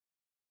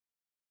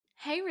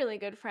Hey, really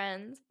good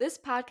friends. This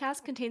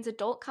podcast contains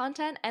adult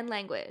content and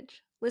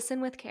language. Listen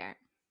with care.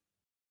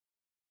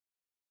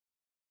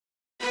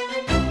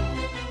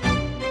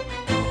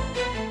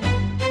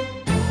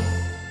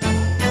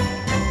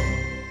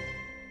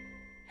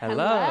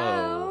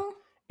 Hello,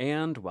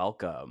 and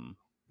welcome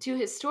to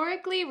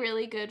Historically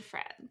Really Good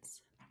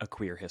Friends, a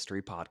queer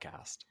history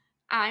podcast.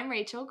 I'm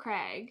Rachel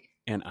Craig.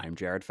 And I'm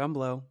Jared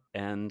Femblow.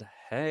 And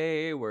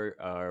hey, we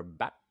are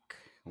back.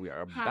 We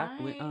are back.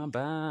 We are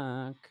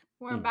back.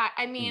 We're back.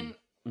 I mean,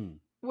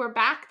 we're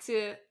back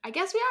to, I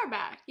guess we are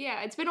back.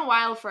 Yeah, it's been a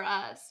while for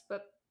us,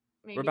 but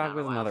maybe we're back not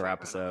with a while another for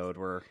episode.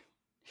 We're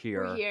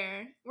here.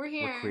 We're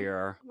here. We're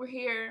queer. We're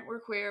here. We're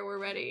queer. We're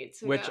ready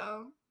to Which,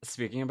 go.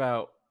 speaking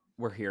about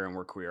we're here and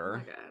we're queer. Oh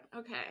my god.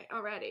 Okay,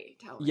 already.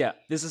 Tell me. Yeah,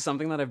 this is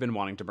something that I've been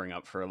wanting to bring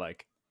up for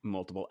like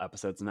multiple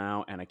episodes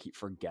now, and I keep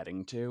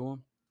forgetting to.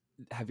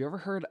 Have you ever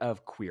heard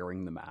of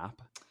queering the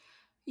map?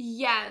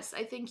 Yes,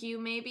 I think you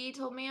maybe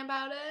told me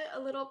about it a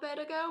little bit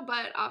ago,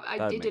 but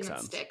it didn't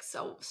stick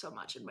so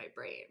much in my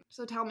brain.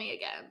 So tell me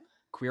again.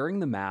 Queering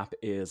the Map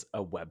is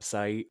a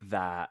website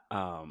that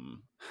how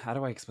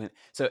do I explain it?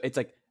 So it's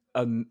like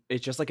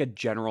it's just like a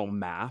general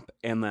map,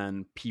 and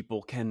then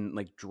people can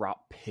like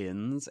drop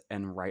pins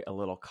and write a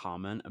little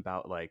comment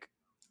about like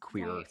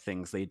queer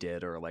things they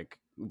did or like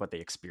what they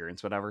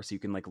experienced, whatever. So you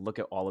can like look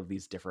at all of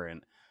these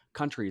different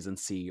countries and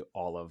see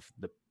all of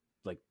the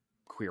like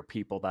queer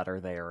people that are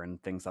there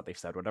and things that they've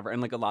said, whatever.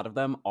 And like a lot of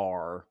them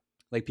are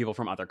like people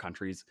from other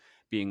countries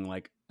being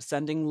like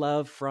sending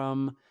love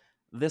from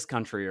this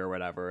country or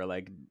whatever,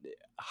 like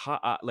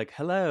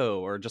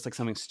hello, or just like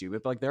something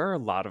stupid. But like there are a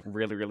lot of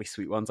really, really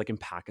sweet ones. Like in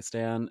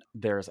Pakistan,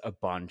 there's a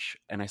bunch,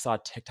 and I saw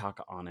a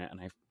TikTok on it,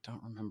 and I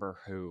don't remember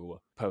who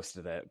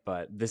posted it,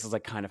 but this is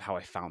like kind of how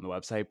I found the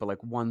website. But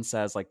like one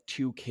says like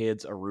 2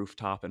 kids, a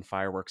rooftop, and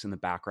fireworks in the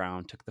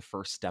background took the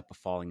first step of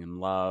falling in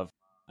love.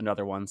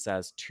 Another one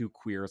says 2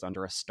 queers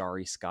under a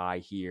starry sky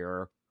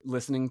here.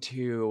 Listening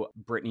to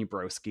Brittany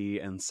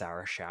Broski and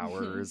Sarah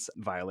Showers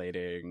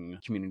violating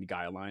community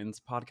guidelines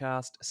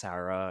podcast,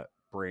 Sarah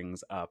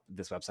brings up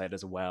this website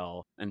as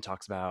well and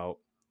talks about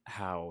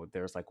how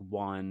there's like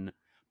one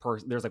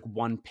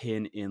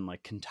pin in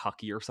like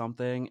Kentucky or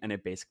something, and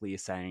it basically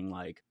is saying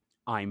like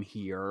I'm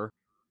here,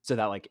 so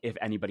that like if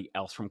anybody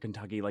else from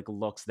Kentucky like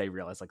looks, they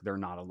realize like they're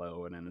not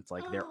alone, and it's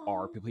like there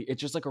are people.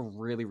 It's just like a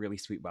really, really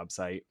sweet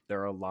website.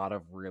 There are a lot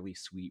of really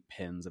sweet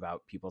pins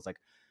about people's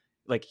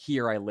like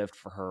here I lived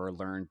for her,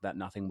 learned that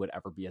nothing would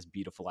ever be as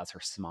beautiful as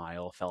her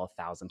smile, fell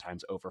 1,000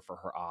 times over for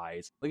her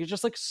eyes. Like it's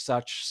just like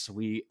such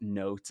sweet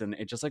notes, and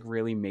it just like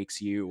really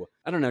makes you,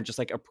 I don't know, just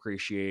like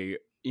appreciate,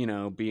 you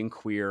know, being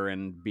queer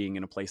and being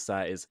in a place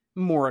that is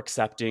more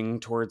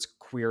accepting towards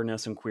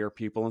queerness and queer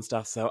people and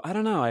stuff. So I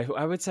don't know,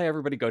 I would say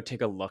everybody go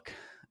take a look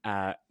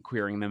at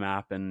Queering the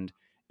Map, and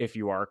if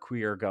you are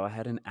queer, go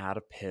ahead and add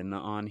a pin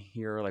on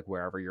here, like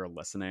wherever you're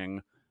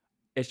listening.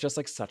 It's just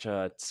like such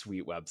a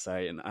sweet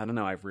website, and I don't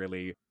know, I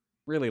really,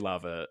 really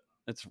love it.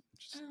 It's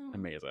just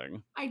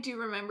amazing. I do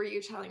remember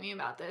you telling me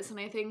about this, and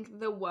I think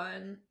the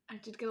one I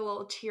did get a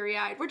little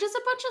teary-eyed. We're just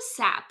a bunch of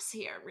saps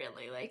here,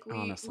 really. Like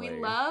we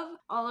love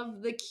all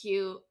of the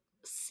cute,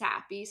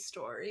 sappy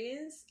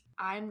stories.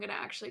 I'm gonna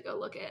actually go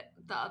look at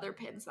the other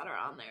pins that are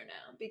on there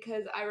now,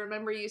 because I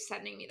remember you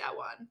sending me that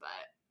one,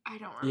 but I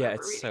don't remember. Yeah,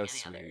 it's reading so any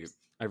sweet. others.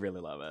 I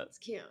really love it. It's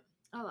cute.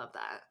 I love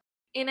that.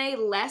 In a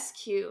less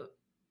cute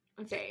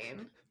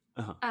vein,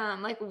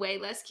 like way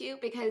less cute,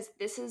 because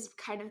this has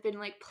kind of been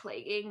like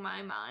plaguing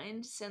my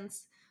mind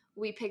since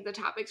we picked the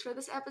topics for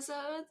this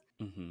episode.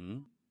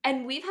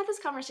 And we've had this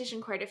conversation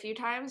quite a few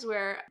times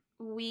where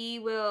we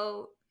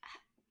will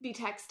be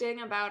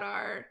texting about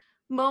our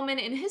moment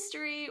in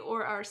history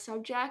or our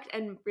subject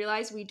and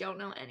realize we don't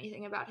know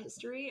anything about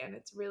history, and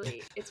it's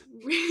really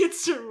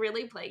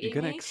plaguing me. You're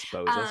gonna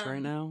expose us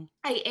right now?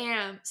 I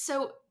am.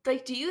 So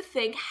like, do you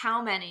think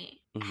how many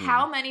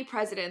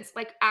presidents,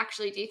 like,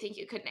 actually do you think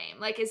you could name?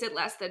 Like, is it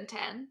less than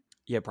 10?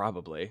 Yeah,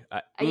 probably.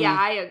 Yeah,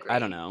 I agree. I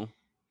don't know.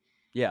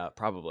 Yeah,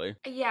 probably.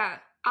 Yeah,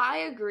 I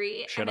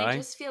agree. Should I I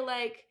just feel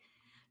like,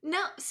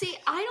 no, see,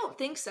 I don't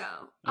think so.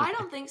 Okay. I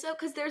don't think so,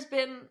 because there's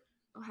been,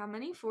 how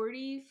many?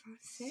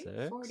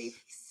 46? 40.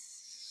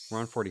 We're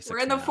on 46 We're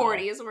in the now.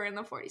 40s. We're in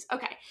the 40s.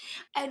 Okay.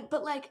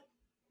 But like,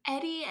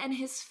 Eddie and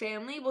his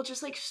family will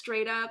just like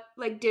straight up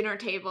like dinner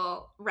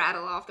table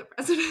rattle off the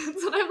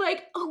presidents, and I'm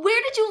like, oh, where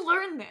did you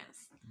learn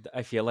this?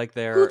 I feel like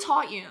who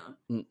taught you?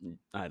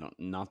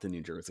 Not the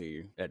New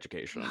Jersey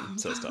education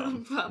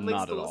system. Public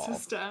not school at all.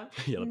 system.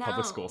 Yeah, the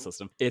public school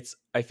system.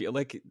 I feel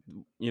like,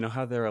 you know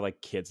how there are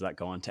like kids that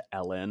go on to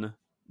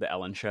the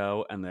Ellen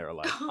show, and they're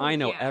like, I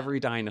know every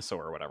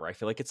dinosaur or whatever. I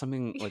feel like it's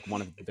something like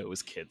one of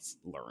those kids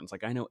learns.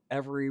 Like, I know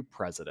every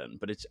president,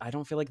 but I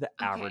don't feel like the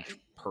average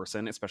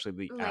person, especially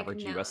the like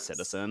average US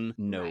citizen,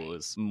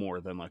 knows more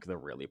than like the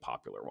really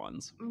popular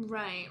ones.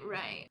 Right.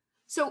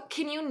 So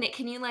can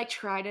you like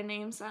try to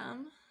name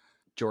some?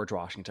 George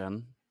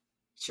Washington.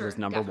 Sure, he was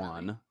number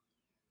one.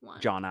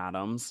 John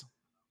Adams.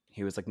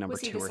 He was like number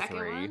 2 or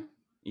 3. One?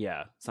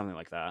 Yeah, something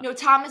like that. No,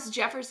 Thomas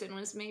Jefferson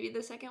was maybe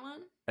the second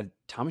one.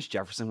 Thomas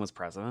Jefferson was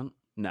president?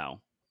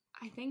 No.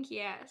 I think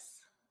yes.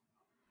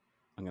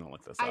 I'm going to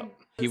look this up.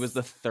 He was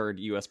the third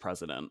U.S.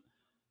 president.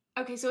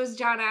 Okay, so it was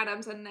John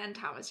Adams and then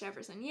Thomas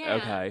Jefferson. Yeah.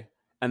 Okay.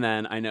 And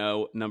then I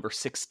know number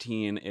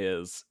 16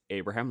 is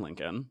Abraham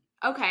Lincoln.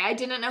 Okay, I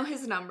didn't know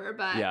his number,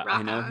 but yeah,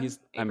 I know he's.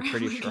 I'm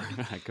pretty sure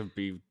I could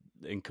be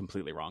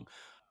completely wrong.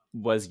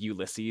 Was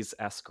Ulysses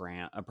S.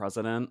 Grant a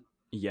president?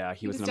 Yeah,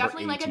 he was number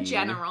definitely 18. Like a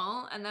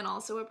general and then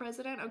also a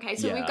president. Okay,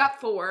 so we've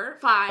got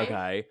 5.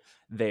 Okay,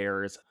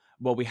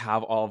 we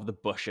have all of the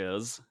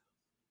Bushes,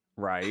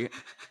 right?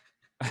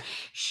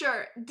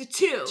 Sure, the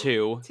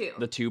two.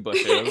 The 2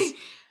 Bushes.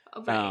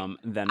 Right.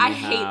 Then I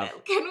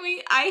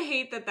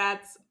hate that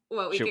that's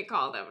what we could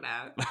call them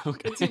now.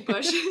 Okay. The 2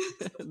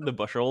 Bushes. The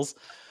Bushels.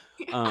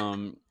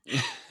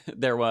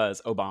 There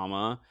was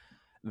Obama.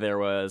 There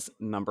was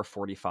number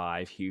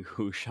 45, he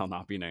who shall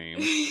not be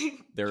named.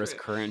 There was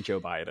current Joe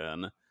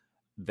Biden.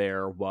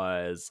 There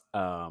was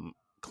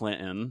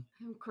Clinton.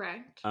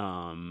 Correct.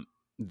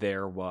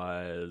 There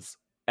was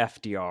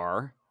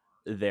FDR.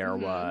 There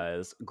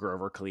was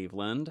Grover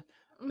Cleveland.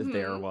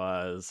 There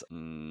was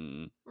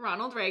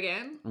Ronald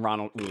Reagan.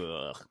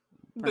 Boo.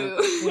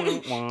 Boo.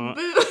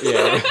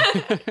 Yeah.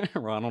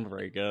 Ronald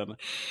Reagan.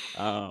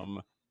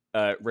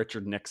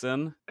 Richard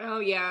Nixon. Oh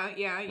yeah.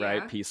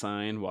 Right, peace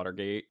sign,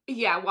 Watergate.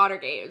 Yeah,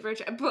 Watergate.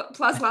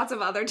 Plus lots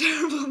of other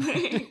terrible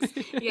things.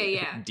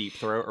 Yeah. Deep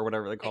Throat or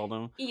whatever they called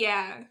him.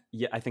 Yeah.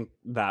 Yeah, I think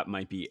that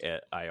might be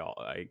it.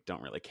 I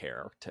don't really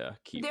care to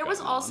keep. There was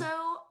also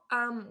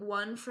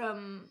one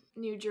from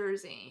New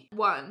Jersey,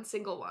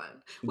 single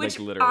one, which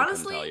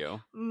honestly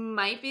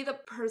might be the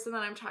person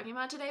that I'm talking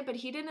about today, but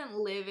he didn't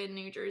live in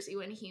New Jersey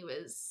when he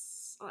was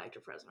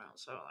elected president,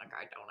 so like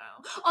I don't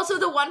know. Also,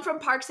 the one from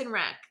Parks and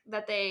Rec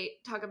that they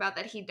talk about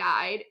that he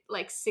died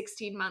like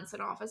 16 months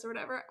in office or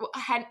whatever,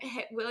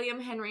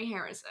 William Henry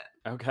Harrison.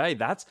 Okay,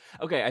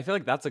 I feel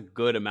like that's a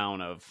good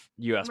amount of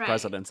U.S.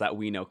 presidents that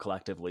we know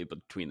collectively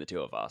between the 2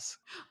 of us.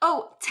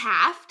 Oh,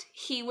 Taft,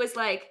 he was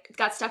like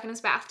got stuck in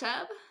his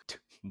bathtub.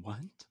 What?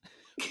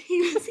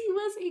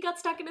 He got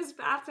stuck in his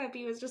bathtub.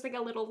 He was just like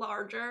a little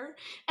larger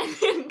and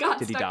then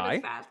got stuck in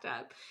his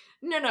bathtub.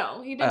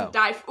 No, he didn't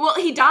die. Well,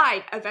 he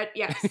died.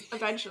 Yes,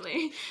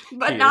 eventually,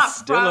 but not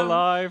still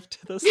alive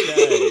to this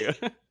day.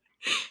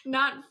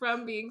 Not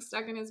from being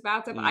stuck in his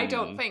bathtub. I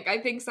don't think. I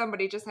think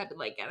somebody just had to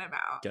like get him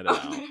out. Get him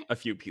out. A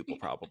few people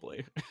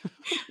probably.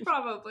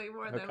 Probably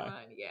more than one.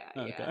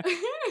 Yeah.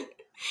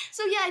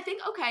 So yeah, I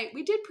think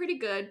we did pretty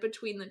good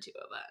between the 2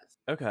 of us.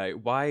 Okay,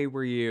 why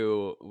were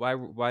you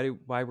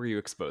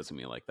exposing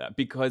me like that?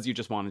 Because you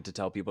just wanted to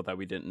tell people that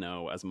we didn't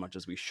know as much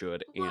as we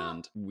should,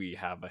 and we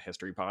have a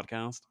history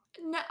podcast?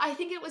 No, I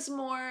think it was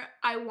more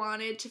I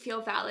wanted to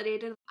feel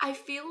validated. I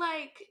feel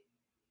like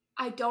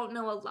I don't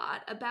know a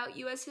lot about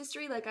US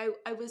history. Like I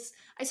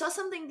saw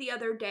something the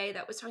other day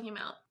that was talking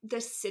about the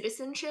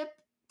citizenship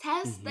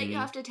test that you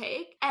have to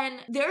take, and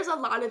there's a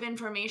lot of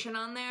information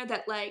on there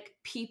that like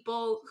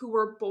people who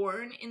were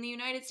born in the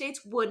United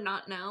States would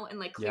not know, and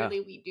like clearly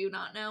we do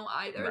not know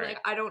either. Right.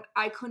 Like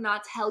I could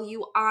not tell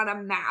you on a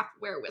map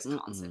where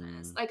Wisconsin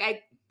is. Like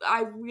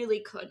I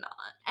really could not.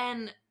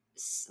 And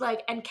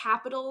like and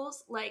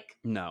capitals like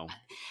no.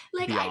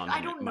 Like I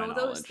don't know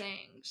those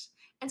things.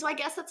 And so I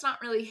guess that's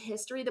not really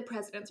history. The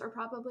presidents are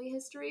probably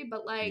history,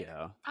 but like,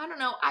 I don't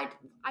know. I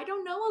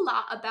don't know a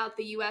lot about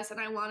the US, and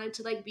I wanted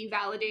to like be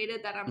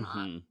validated that I'm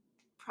not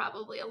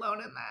probably alone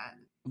in that.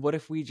 What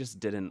if we just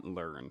didn't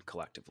learn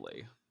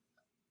collectively?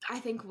 I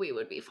think we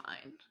would be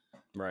fine.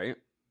 Right?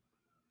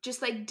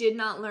 Just like did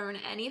not learn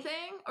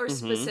anything or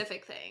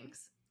specific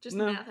things. Just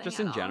nothing just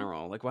at in all.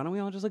 general. Like, why don't we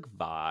all just like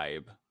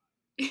vibe?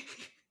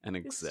 And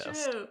exist.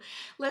 It's true.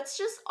 Let's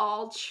just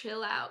all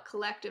chill out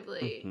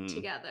collectively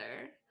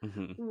together.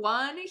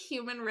 One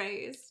human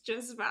race,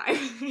 just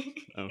vibing.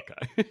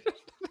 Okay.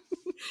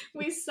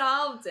 We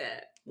solved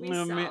it.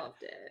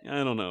 Solved it.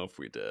 I don't know if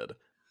we did.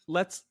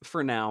 Let's,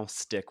 for now,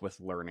 stick with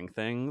learning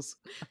things.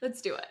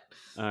 Let's do it.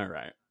 All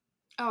right.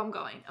 Oh, I'm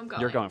going.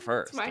 You're going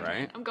first, right?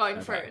 Turn. I'm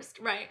going first,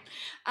 right.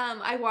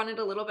 I wanted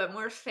a little bit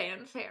more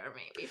fanfare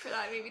maybe for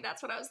that. Maybe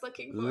that's what I was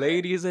looking for.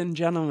 Ladies and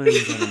gentlemen,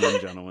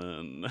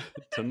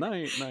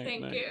 tonight,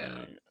 Thank you.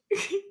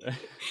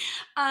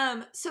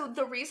 So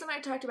the reason I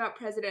talked about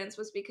presidents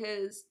was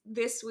because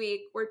this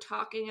week we're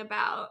talking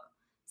about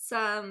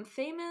some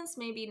famous,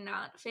 maybe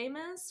not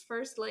famous,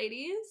 first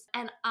ladies.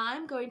 And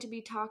I'm going to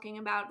be talking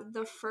about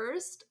the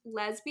first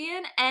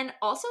lesbian and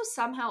also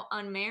somehow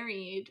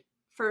unmarried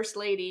First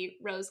Lady,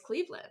 Rose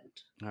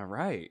Cleveland. All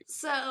right.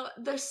 So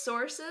the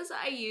sources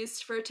I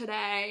used for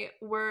today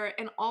were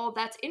an All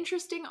That's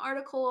Interesting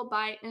article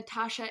by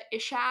Natasha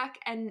Ishak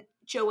and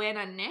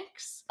Joanna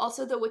Nix.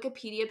 Also the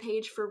Wikipedia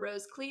page for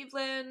Rose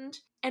Cleveland.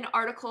 An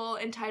article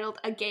entitled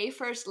A Gay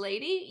First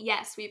Lady?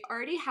 Yes, we've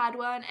already had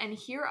one. And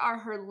here are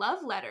her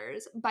love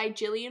letters by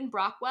Jillian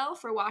Brockwell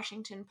for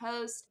Washington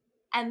Post.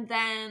 And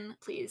then,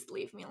 please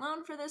leave me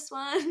alone for this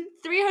one,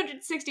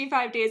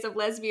 365 Days of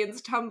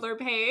Lesbians Tumblr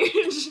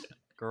page.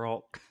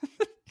 Girl.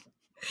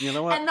 You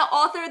know what? And the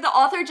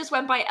author just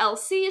went by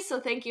LC, so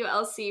thank you,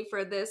 LC,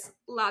 for this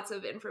lots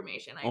of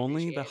information. I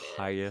Only appreciate the it.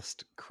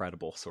 highest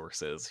credible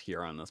sources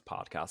here on this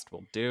podcast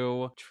will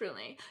do.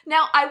 Truly.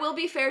 Now, I will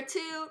be fair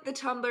too. The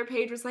Tumblr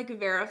page was like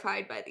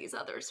verified by these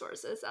other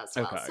sources as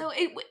well. Okay. So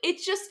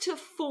it's just to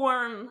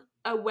form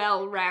a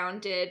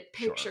well-rounded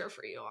picture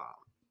for you all.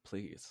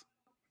 Please.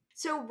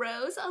 So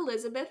Rose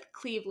Elizabeth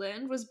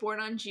Cleveland was born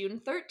on June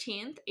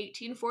 13th,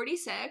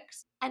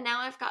 1846. And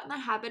now I've gotten the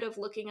habit of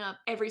looking up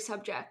every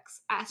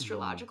subject's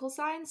astrological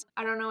signs.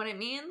 I don't know what it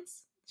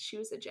means. She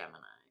was a Gemini.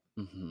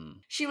 Mm-hmm.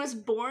 She was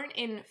born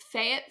in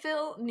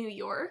Fayetteville, New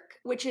York,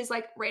 which is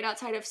like right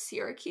outside of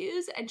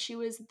Syracuse. And she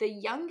was the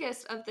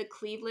youngest of the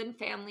Cleveland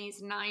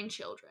family's 9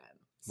 children.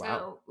 So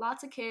Wow.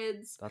 lots of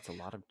kids. That's a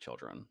lot of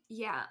children.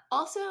 Yeah.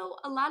 Also,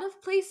 a lot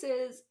of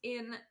places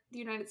in the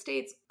United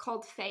States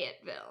called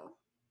Fayetteville.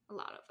 A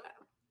lot of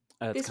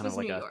them. It's This kind was of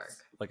like New York.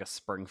 Like a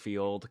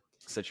Springfield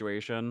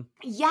situation.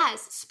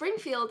 Yes,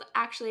 Springfield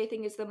actually I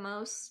think is the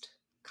most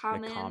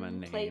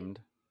common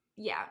named.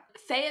 Yeah.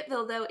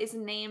 Fayetteville though is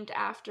named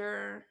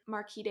after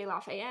Marquis de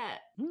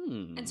Lafayette.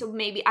 And so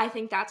maybe I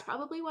think that's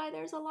probably why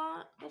there's a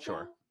lot of Sure.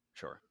 them.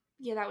 Sure.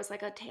 Yeah, that was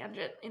like a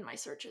tangent in my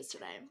searches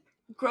today.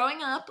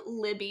 Growing up,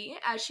 Libby,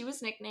 as she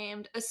was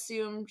nicknamed,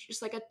 assumed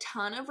just like a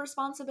ton of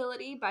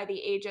responsibility by the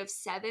age of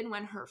 7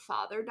 when her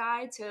father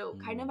died. So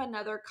kind of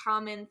another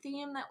common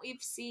theme that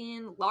we've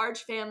seen,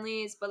 large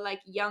families, but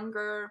like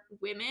younger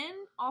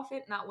women,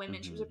 often not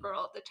women, she was a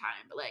girl at the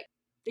time, but like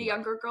the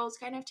younger girls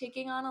kind of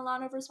taking on a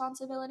lot of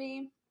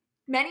responsibility.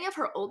 Many of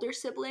her older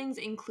siblings,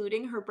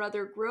 including her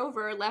brother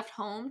Grover, left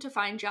home to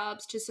find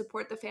jobs to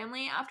support the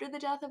family after the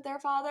death of their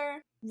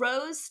father.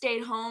 Rose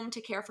stayed home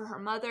to care for her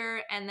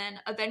mother and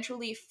then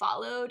eventually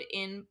followed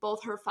in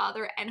both her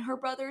father and her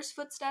brother's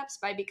footsteps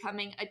by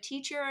becoming a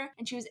teacher,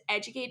 and she was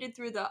educated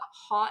through the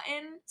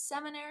Houghton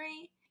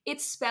Seminary.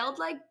 It's spelled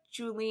like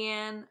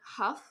Julianne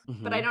Hough,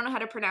 but I don't know how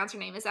to pronounce her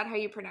name. Is that how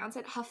you pronounce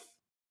it?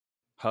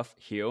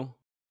 Hugh?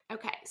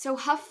 Okay, so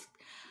Houghton.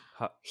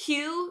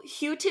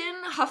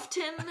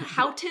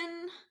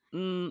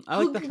 I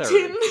like the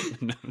third.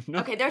 No.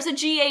 Okay, there's a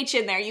GH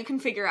in there. You can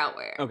figure out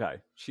where. Okay,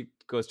 she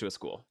goes to a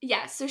school.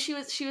 Yeah, so she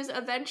was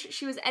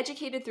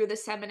educated through the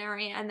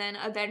seminary and then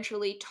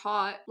eventually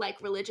taught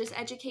like religious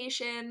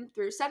education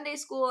through Sunday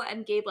school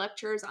and gave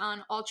lectures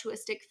on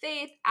altruistic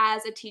faith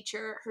as a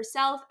teacher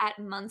herself at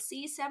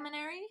Muncie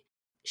Seminary.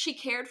 She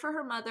cared for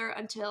her mother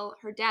until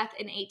her death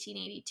in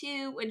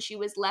 1882 when she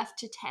was left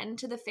to tend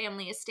to the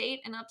family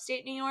estate in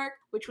upstate New York,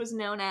 which was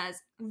known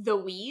as the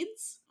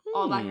Weeds,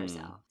 all by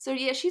herself. So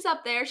yeah, she's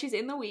up there. She's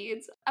in the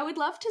weeds. I would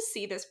love to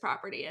see this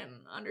property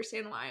and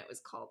understand why it was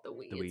called the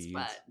Weeds.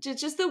 But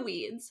just the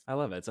Weeds. I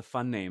love it. It's a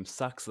fun name.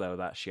 Sucks though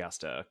that she has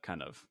to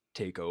kind of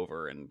take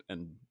over and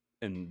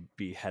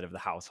be head of the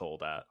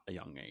household at a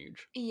young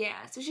age.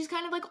 Yeah, so she's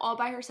kind of like all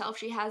by herself.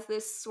 She has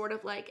this sort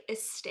of like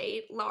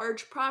estate,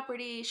 large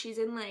property. She's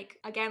in like,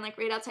 again, like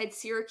right outside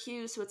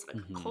Syracuse, so it's like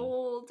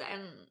cold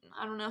and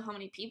I don't know how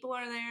many people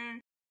are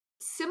there.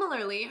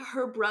 Similarly,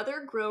 her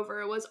brother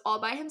Grover was all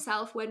by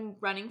himself when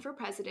running for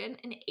president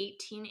in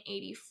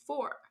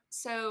 1884.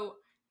 So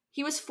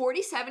he was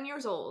 47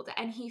 years old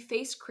and he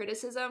faced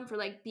criticism for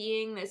like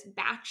being this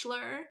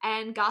bachelor,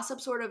 and gossip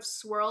sort of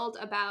swirled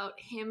about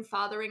him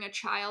fathering a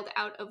child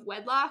out of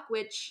wedlock,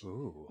 which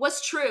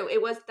was true.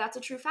 That's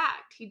a true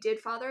fact. He did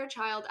father a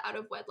child out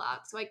of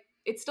wedlock. So like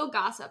it's still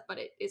gossip, but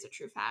it is a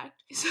true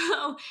fact.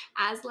 So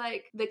as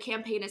like the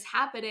campaign is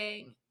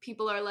happening,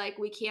 people are like,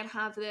 we can't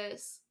have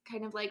this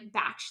kind of like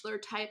bachelor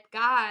type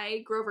guy,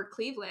 Grover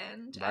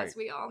Cleveland, as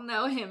we all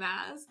know him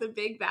as, the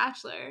big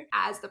bachelor,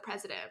 as the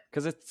president.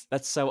 Because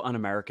that's so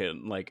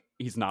un-American. Like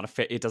he's not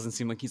it doesn't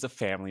seem like he's a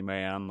family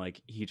man.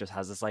 Like he just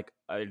has this like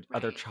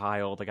other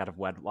child like out of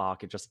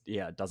wedlock. It just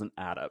it doesn't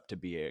add up to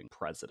being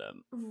president.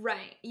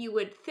 Right, you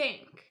would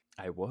think.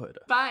 I would.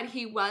 But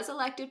he was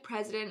elected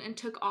president and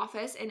took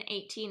office in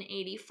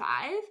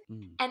 1885.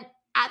 And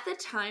at the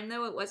time,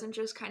 though, it wasn't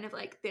just kind of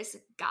like this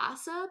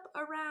gossip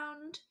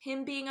around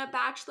him being a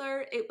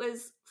bachelor. It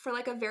was, for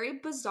like a very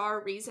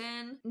bizarre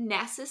reason,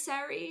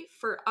 necessary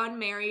for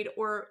unmarried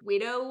or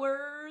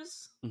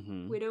widowers.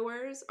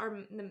 Widowers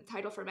are the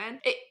title for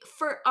men.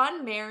 For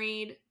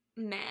unmarried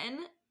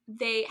men,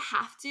 they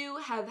have to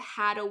have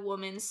had a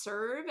woman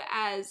serve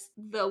as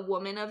the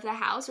woman of the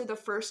house or the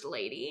first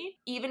lady,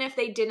 even if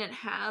they didn't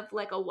have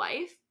like a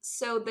wife.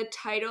 So the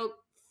title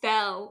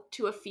fell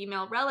to a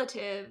female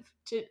relative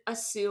to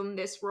assume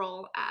this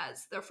role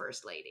as the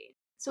first lady.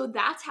 So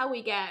that's how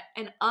we get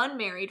an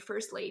unmarried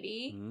first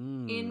lady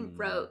in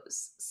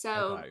Rose.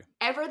 So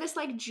ever this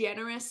like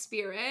generous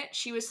spirit,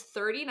 she was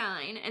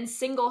 39 and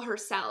single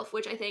herself,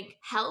 which I think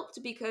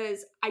helped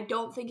because I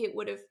don't think a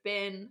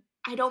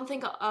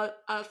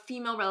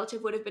female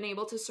relative would have been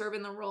able to serve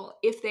in the role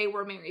if they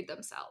were married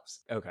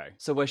themselves. Okay.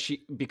 So was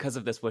she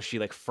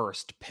like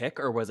first pick,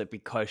 or was it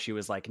because she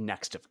was like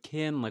next of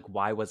kin? Like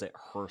why was it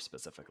her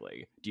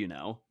specifically? Do you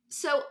know?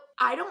 So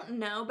I don't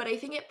know, but I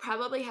think it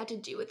probably had to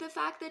do with the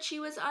fact that she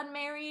was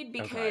unmarried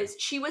because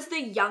she was the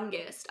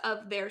youngest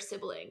of their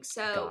siblings.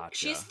 So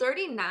she's Gotcha.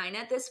 39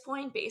 at this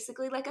point,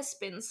 basically like a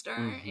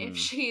spinster if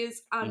she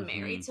is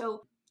unmarried. Mhm.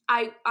 So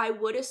I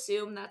would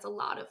assume that's a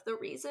lot of the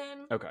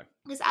reason. Okay.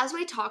 Because as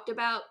we talked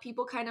about,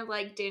 people kind of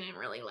like didn't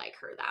really like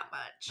her that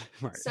much.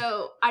 Right.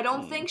 So I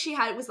don't think she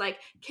was like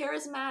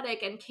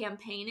charismatic and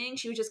campaigning.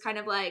 She was just kind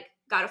of like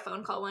got a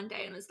phone call one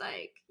day and was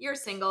like, "You're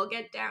single,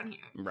 get down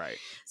here." Right.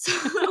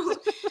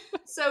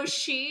 So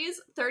she's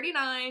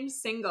 39,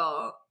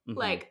 single,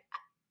 like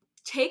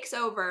takes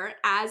over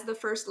as the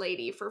first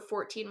lady for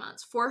 14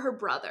 months for her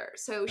brother.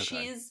 So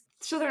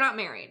so they're not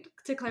married,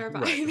 to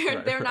clarify.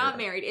 They're not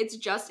married. It's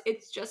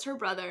just her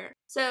brother.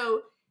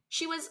 So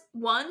she was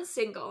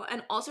single,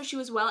 and also she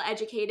was well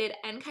educated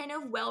and kind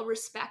of well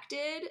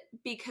respected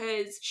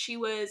because she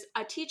was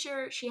a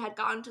teacher, she had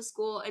gone to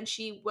school, and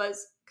she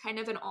was kind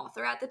of an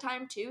author at the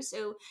time too.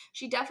 So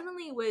she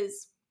definitely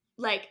was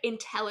like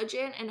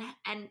intelligent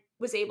and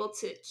was able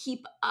to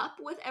keep up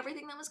with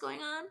everything that was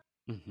going on.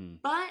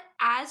 But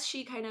as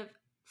she kind of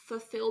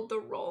fulfilled the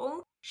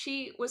role,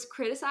 she was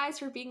criticized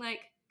for being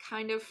like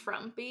kind of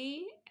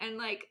frumpy and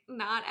like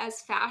not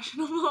as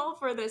fashionable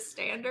for the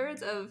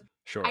standards of,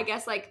 I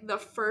guess, like the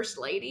first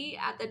lady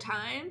at the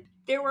time.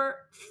 There were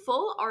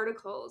full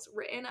articles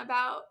written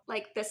about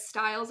like the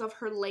styles of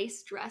her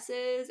lace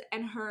dresses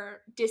and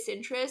her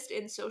disinterest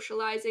in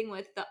socializing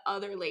with the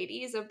other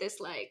ladies of this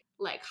like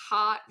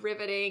hot,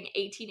 riveting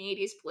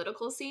 1880s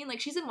political scene. Like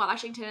she's in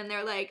Washington and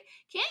they're like,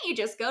 "Can't you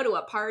just go to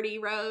a party,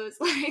 Rose?"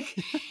 Like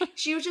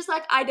she was just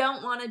like, "I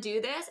don't want to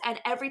do this."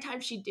 And every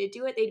time she did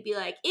do it, they'd be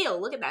like, "Ew,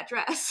 look at that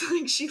dress."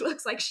 Like she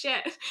looks like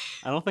shit.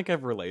 I don't think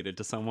I've related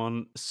to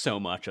someone so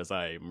much as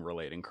I'm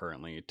relating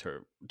currently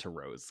to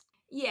Rose.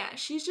 Yeah,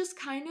 she's just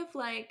kind of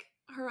like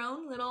her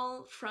own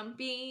little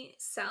frumpy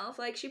self.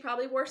 Like she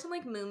probably wore some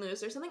like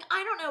muumuus or something.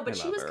 I don't know, but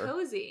she was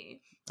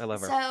cozy. I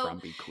love our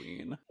frumpy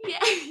queen.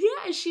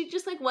 Yeah, she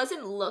just like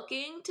wasn't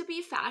looking to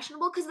be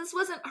fashionable because this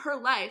wasn't her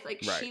life.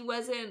 Like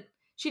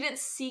she didn't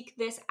seek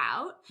this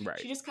out.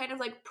 She just kind of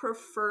like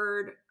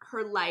preferred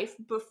her life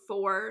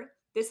before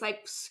this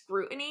like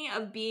scrutiny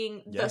of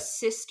being the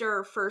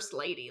sister first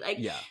lady. Like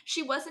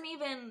she wasn't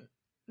even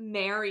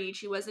married.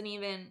 She wasn't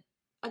even,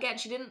 again,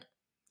 she didn't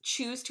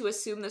choose to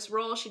assume this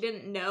role. She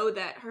didn't know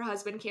that her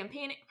husband,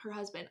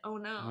 oh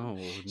no.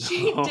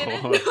 She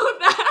didn't know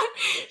that.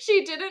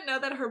 She didn't know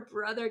that her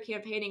brother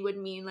campaigning would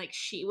mean like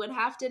she would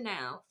have to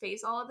now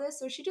face all of this.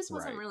 So she just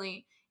wasn't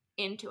really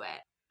into it.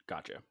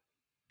 Gotcha.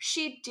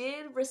 She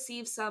did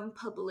receive some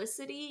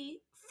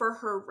publicity for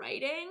her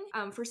writing,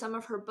 for some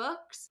of her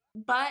books,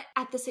 but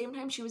at the same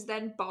time, she was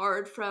then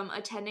barred from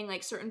attending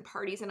like certain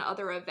parties and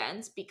other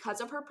events because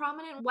of her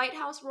prominent White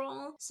House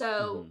role.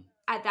 So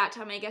at that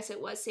time, I guess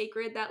it was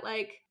sacred that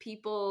like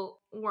people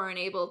weren't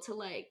able to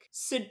like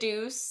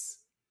seduce.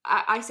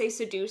 I say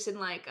seduce in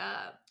like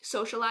a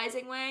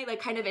socializing way, like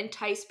kind of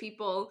entice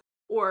people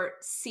or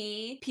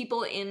see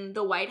people in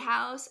the White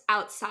House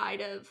outside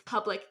of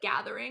public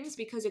gatherings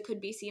because it could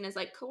be seen as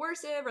like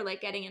coercive or like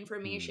getting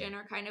information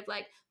or kind of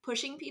like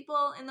pushing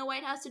people in the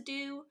White House to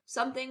do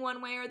something one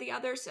way or the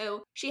other.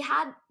 So she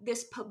had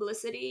this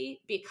publicity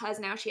because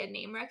now she had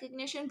name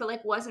recognition, but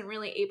like wasn't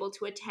really able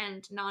to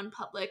attend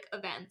non-public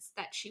events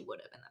that she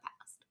would have in the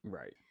past.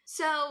 Right.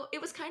 So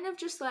it was kind of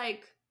just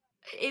like,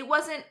 it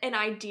wasn't an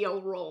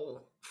ideal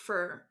role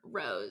for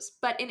Rose.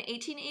 But in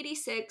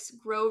 1886,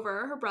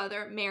 Grover, her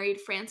brother,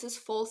 married Frances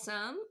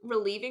Folsom,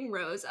 relieving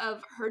Rose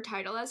of her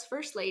title as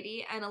First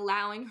Lady and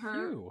allowing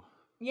her...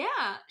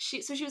 Yeah, she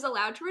was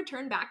allowed to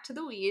return back to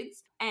the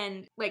weeds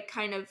and like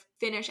kind of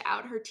finish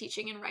out her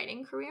teaching and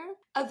writing career.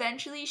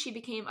 Eventually, she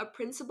became a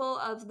principal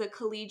of the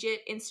Collegiate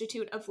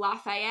Institute of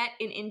Lafayette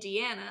in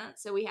Indiana.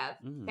 So we have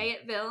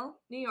Fayetteville,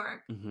 New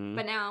York,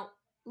 but now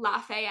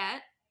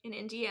Lafayette in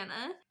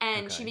Indiana,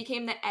 and she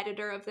became the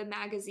editor of the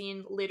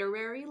magazine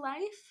Literary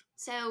Life.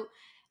 So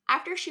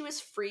after she was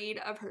freed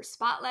of her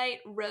spotlight,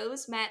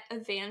 Rose met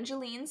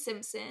Evangeline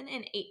Simpson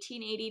in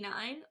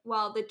 1889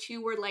 while the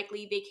two were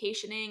likely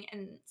vacationing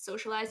and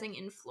socializing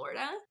in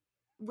Florida.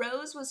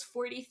 Rose was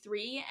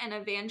 43 and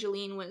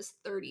Evangeline was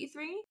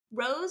 33.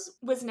 Rose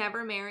was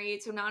never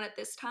married, so not at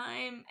this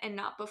time and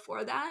not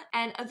before that.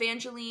 And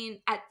Evangeline,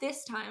 at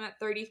this time, at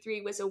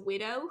 33, was a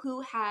widow who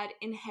had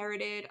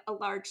inherited a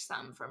large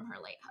sum from her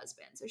late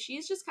husband. So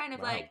she's just kind of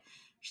like,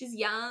 she's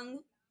young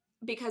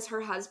because her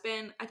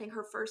husband, I think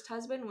her first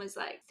husband was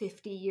like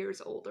 50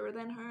 years older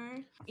than her.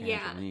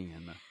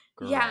 Evangeline,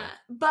 girl. Yeah,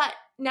 but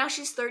now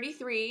she's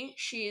 33.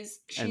 She's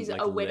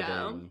like a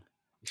widow.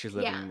 She's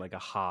living like a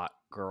hot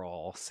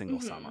girl single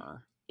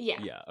summer.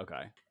 Yeah,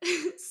 okay.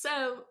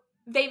 So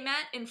they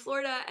met in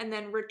Florida and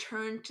then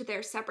returned to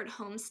their separate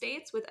home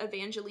states with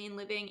Evangeline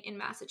living in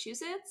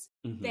Massachusetts.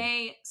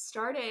 They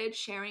started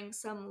sharing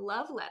some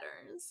love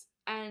letters.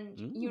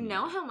 And you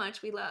know how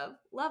much we love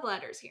love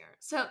letters here.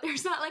 So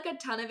there's not like a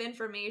ton of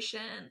information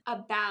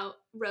about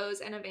Rose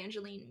and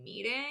Evangeline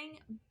meeting.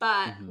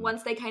 But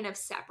once they kind of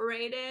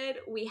separated,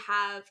 we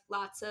have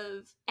lots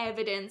of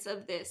evidence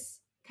of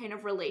this kind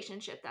of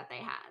relationship that they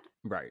had.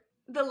 Right.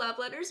 The love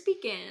letters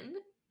begin,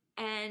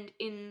 and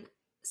in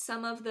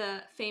some of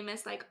the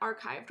famous, like,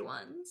 archived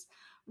ones,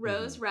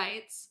 Rose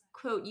writes,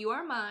 quote, "You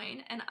are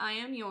mine, and I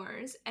am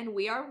yours, and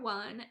we are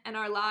one, and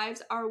our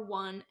lives are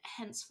one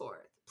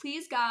henceforth.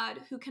 Please God,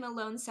 who can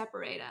alone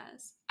separate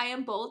us. I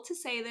am bold to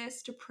say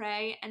this, to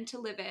pray, and to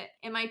live it.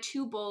 Am I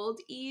too bold,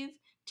 Eve?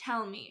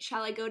 Tell me,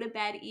 shall I go to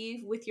bed,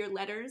 Eve, with your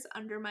letters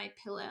under my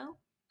pillow?"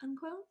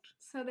 Unquote.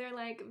 So they're,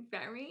 like,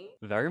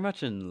 very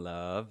much in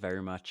love,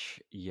 very much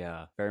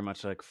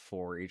like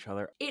for each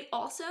other. It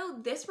also,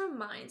 this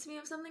reminds me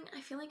of something.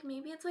 I feel like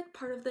maybe it's like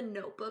part of The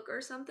Notebook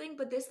or something,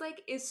 but this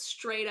like is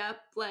straight up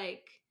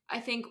like, I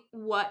think,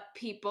 what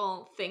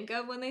people think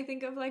of when they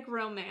think of like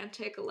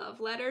romantic love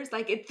letters.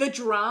 Like, it's the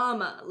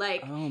drama,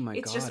 like, oh my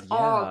it's God, just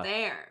all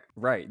there.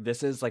 Right.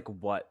 This is like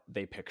what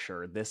they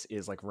picture. This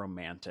is like a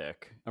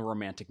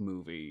romantic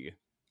movie.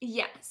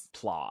 Yes.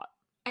 Plot.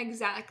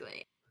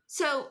 Exactly.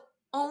 So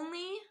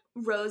only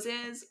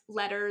Rose's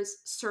letters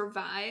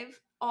survive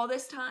all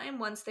this time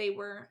once they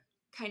were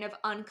kind of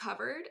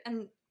uncovered.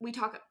 And I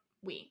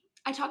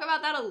talk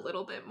about that a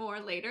little bit more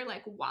later,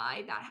 like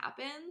why that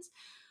happens.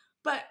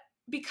 But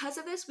because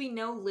of this, we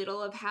know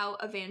little of how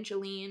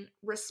Evangeline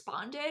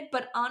responded.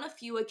 But on a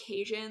few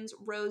occasions,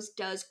 Rose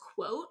does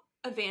quote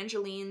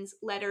Evangeline's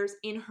letters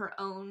in her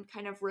own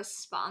kind of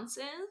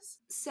responses.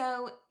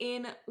 So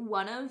in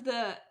one of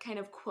the kind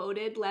of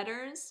quoted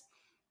letters,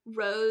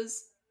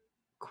 Rose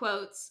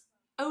quotes,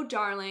 "Oh,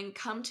 darling,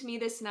 come to me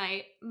this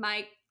night,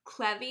 my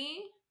Clevie,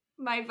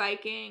 my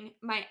Viking,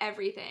 my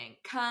everything.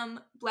 Come,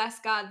 bless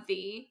God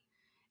thee."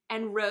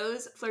 And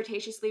Rose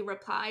flirtatiously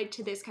replied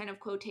to this kind of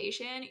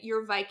quotation,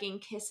 "Your Viking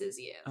kisses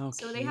you." Oh,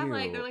 so cute. they have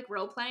like, they're like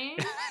role playing.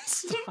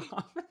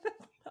 Stop.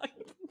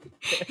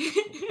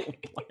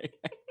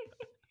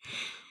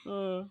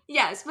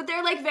 Yes, but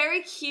they're like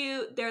very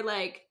cute. They're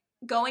like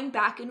going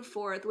back and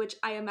forth, which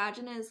I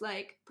imagine is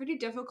like pretty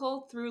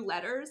difficult through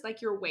letters.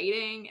 Like you're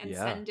waiting and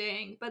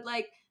sending, but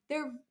like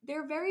they're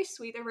very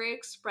sweet. They're very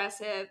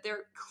expressive.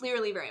 They're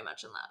clearly very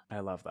much in love. I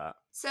love that.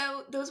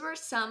 So those were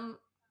some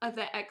of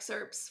the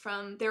excerpts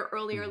from their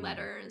earlier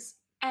letters.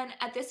 And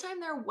at this time,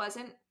 there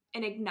wasn't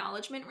an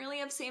acknowledgement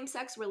really of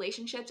same-sex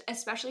relationships,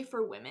 especially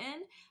for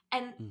women.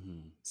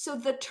 And so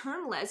the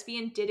term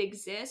lesbian did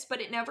exist,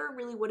 but it never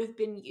really would have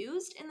been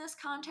used in this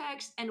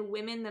context, and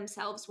women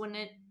themselves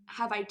wouldn't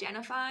have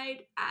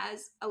identified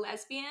as a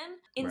lesbian.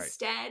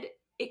 Instead,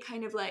 it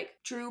kind of like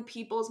drew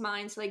people's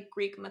minds to like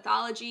Greek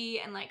mythology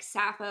and like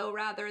Sappho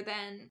rather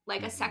than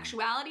like a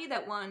sexuality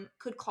that one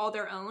could call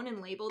their own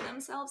and label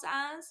themselves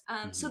as.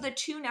 So the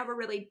two never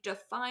really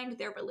defined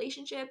their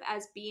relationship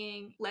as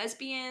being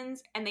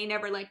lesbians, and they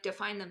never like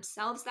defined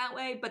themselves that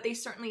way, but they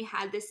certainly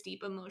had this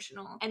deep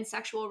emotional and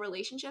sexual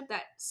relationship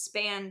that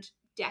spanned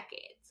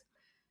decades.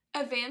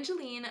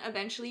 Evangeline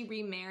eventually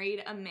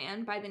remarried a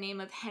man by the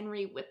name of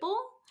Henry Whipple,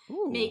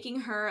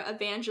 making her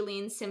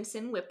Evangeline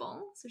Simpson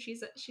Whipple. So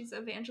she's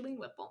Evangeline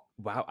Whipple.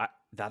 Wow,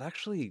 that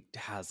actually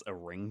has a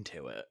ring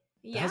to it.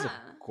 That has a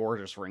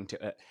gorgeous ring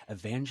to it.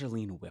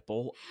 Evangeline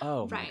Whipple.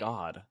 Oh my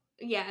God.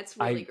 Yeah, it's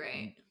really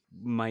great.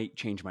 Might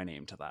change my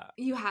name to that.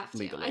 You have to.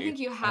 Legally. I think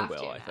you have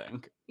to. I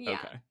think. Yeah.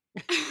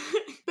 Okay.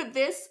 But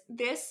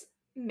this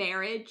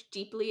marriage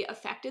deeply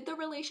affected the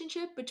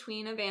relationship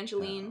between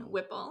Evangeline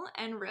Whipple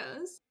and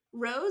Rose.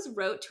 Rose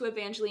wrote to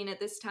Evangeline at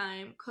this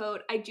time,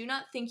 quote, "I do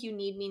not think you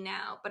need me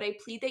now, but I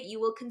plead that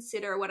you will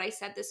consider what I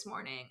said this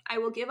morning. I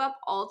will give up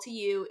all to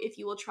you if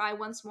you will try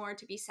once more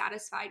to be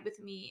satisfied with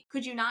me.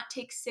 Could you not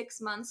take 6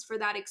 months for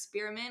that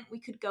experiment? We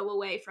could go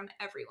away from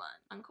everyone,"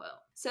 unquote.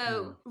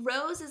 So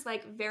Rose is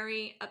like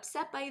very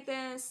upset by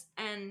this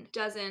and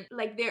doesn't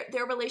like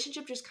their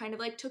relationship just kind of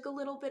like took a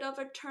little bit of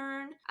a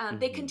turn.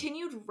 They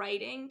continued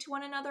writing to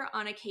one another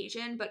on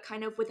occasion, but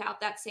kind of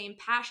without that same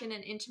passion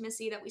and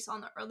intimacy that we saw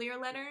in the earlier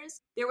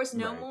letters. There was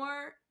no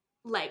more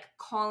like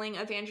calling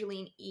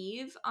Evangeline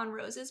Eve on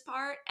Rose's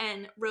part,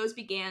 and Rose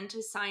began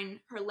to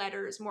sign her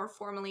letters more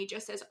formally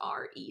just as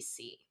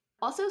REC.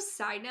 Also,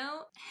 side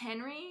note,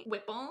 Henry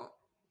Whipple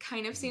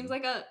kind of seems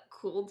like a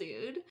cool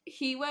dude.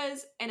 He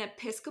was an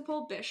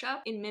Episcopal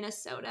bishop in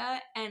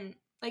Minnesota and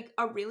like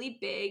a really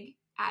big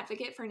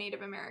advocate for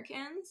Native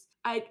Americans.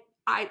 I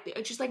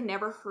just like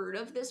never heard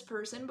of this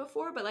person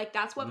before, but like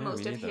that's what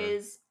most of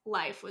his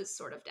life was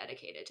sort of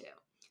dedicated to.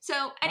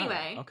 So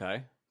anyway,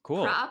 okay,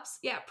 cool.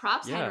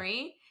 Props,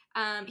 Henry.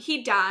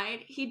 He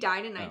died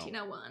in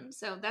 1901,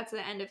 so that's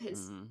the end of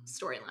his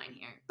storyline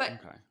here.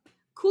 But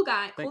cool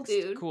guy, cool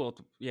dude. Cool,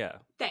 yeah.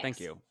 Thanks. Thank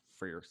you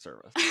for your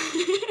service.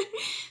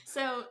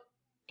 So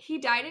he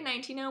died in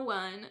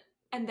 1901,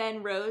 and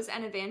then Rose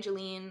and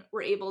Evangeline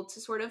were able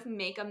to sort of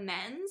make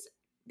amends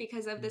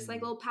because of this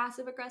like little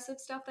passive aggressive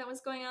stuff that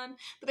was going on,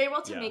 but they were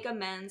able to make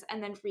amends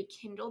and then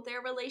rekindled their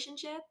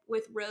relationship,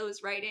 with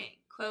Rose writing,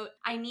 quote,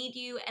 "I need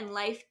you and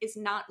life is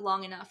not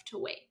long enough to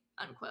wait,"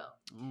 unquote.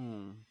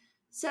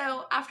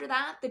 So after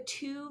that, the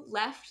two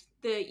left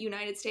the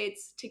United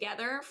States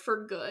together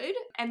for good,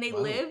 and they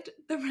lived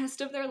the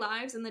rest of their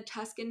lives in the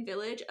Tuscan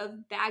village of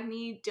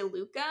Bagni di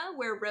Lucca,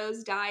 where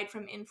Rose died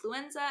from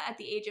influenza at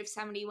the age of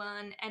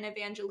 71 and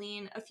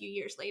Evangeline a few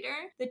years later.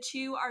 The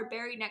two are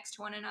buried next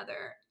to one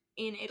another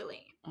in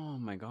Italy. Oh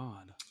my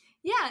God.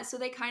 Yeah, so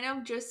they kind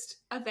of just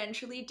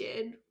eventually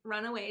did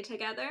run away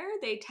together.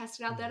 They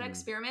tested out that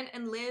experiment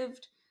and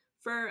lived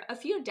for a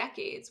few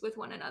decades with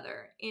one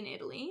another in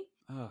Italy.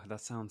 Oh,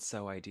 that sounds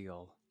so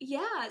ideal.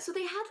 Yeah, so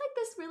they had like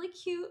this really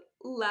cute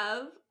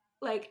love,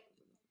 like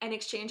an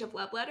exchange of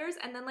love letters,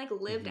 and then like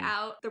lived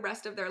out the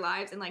rest of their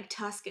lives in like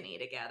Tuscany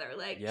together.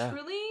 Like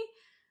truly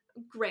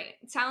great.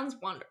 It sounds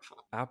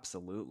wonderful.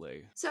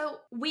 Absolutely. So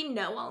we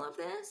know all of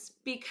this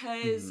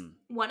because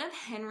one of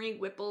Henry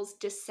Whipple's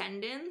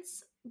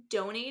descendants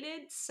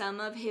donated some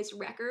of his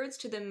records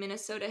to the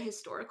Minnesota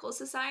Historical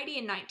Society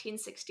in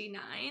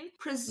 1969,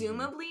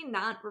 presumably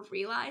not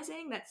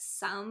realizing that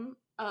some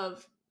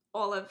of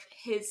all of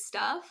his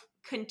stuff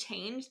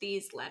contained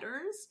these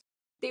letters.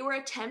 They were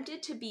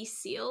attempted to be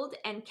sealed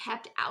and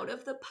kept out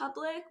of the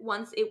public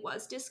once it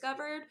was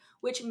discovered,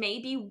 which may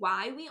be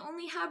why we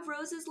only have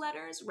Rose's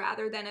letters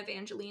rather than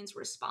Evangeline's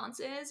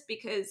responses,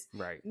 because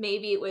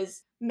maybe it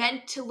was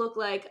meant to look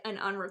like an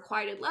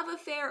unrequited love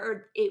affair,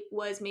 or it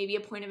was maybe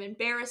a point of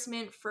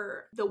embarrassment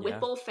for the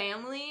Whipple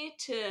family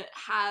to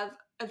have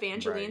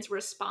Evangeline's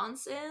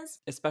responses.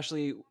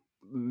 Especially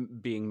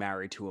being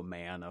married to a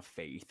man of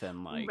faith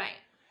and like...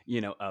 you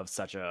know, of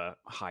such a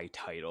high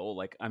title.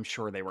 Like, I'm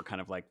sure they were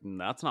kind of like,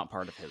 that's not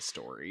part of his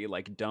story.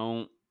 Like,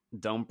 don't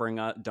bring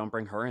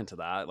her into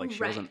that. Like,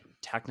 she wasn't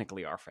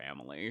technically our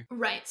family.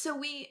 Right.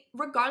 So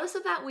regardless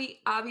of that,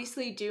 we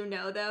obviously do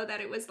know though that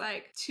it was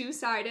like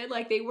two-sided.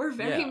 Like they were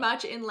very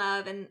much in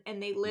love and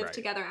they lived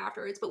together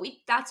afterwards. But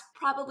that's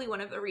probably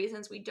one of the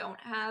reasons we don't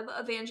have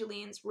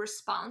Evangeline's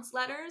response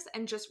letters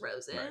and just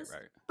Rose's.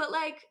 Right. But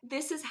like,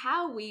 this is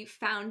how we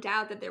found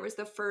out that there was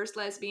the first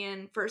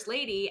lesbian first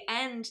lady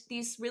and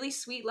these really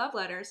sweet love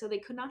letters. So they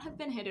could not have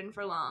been hidden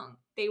for long.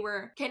 They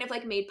were kind of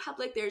like made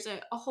public. There's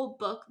a whole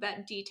book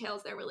that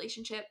details their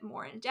relationship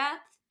more in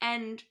depth.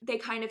 And they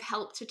kind of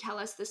help to tell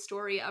us the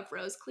story of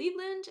Rose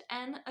Cleveland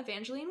and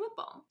Evangeline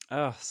Whipple.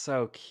 Oh,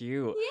 so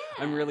cute.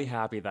 Yeah. I'm really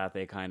happy that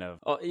they kind of,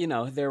 you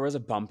know, there was a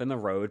bump in the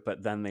road,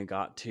 but then they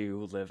got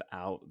to live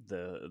out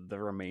the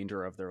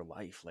remainder of their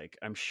life. Like,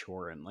 I'm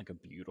sure in like a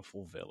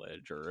beautiful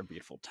village or a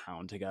beautiful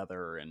town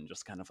together and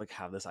just kind of like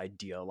have this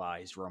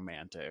idealized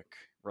romantic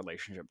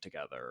relationship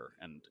together.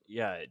 And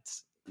yeah,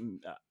 it's,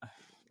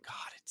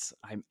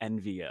 I'm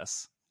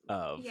envious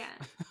of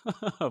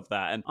of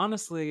that. And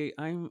honestly,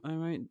 I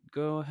might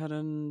go ahead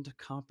and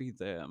copy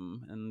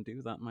them and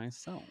do that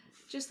myself.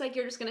 Just like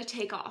you're just gonna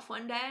take off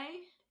one day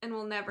and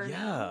we'll never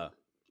know.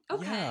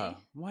 Okay. Yeah,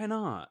 why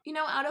not? You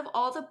know, out of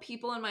all the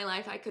people in my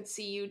life, I could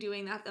see you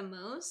doing that the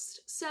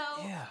most. So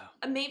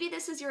maybe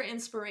this is your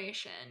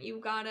inspiration.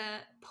 You've gotta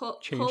pull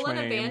an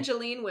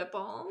Evangeline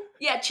Whipple.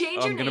 Yeah,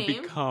 change your name. I'm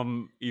gonna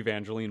become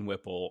Evangeline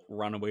Whipple,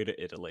 run away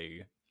to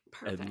Italy,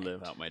 and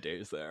live out my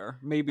days there.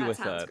 Maybe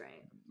with a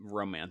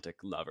romantic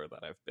lover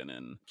that I've been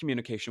in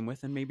communication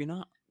with, and maybe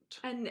not.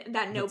 And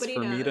that nobody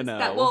knows. Me to know.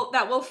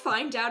 That we'll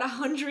find out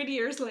 100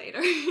 years later.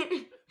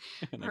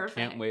 And I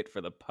can't wait for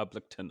the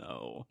public to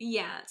know.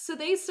 Yeah, so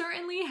they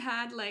certainly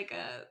had like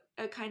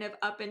a kind of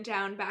up and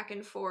down, back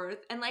and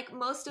forth. And like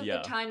most of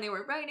the time they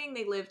were writing,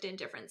 they lived in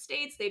different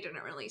states. They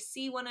didn't really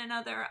see one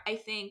another. I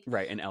think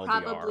in LDR.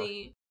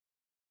 Probably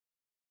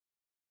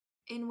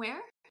in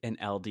where? An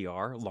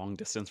LDR, long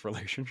distance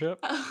relationship.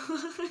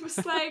 I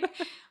was like,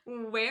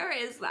 where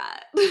is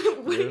that?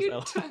 What are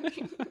you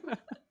talking about?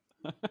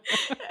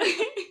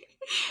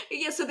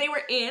 Yeah, so they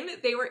were in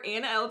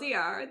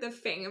LDR, the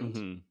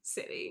famed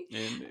city.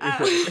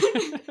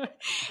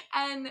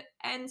 And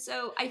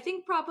so I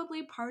think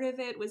probably part of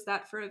it was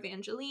that for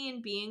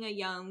Evangeline, being a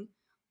young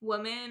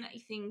woman,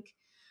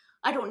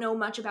 I don't know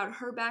much about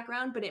her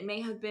background, but it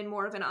may have been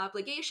more of an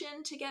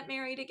obligation to get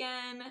married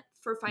again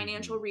for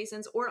financial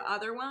reasons or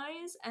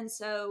otherwise. And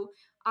so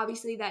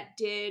obviously that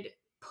did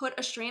put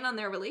a strain on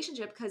their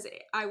relationship, because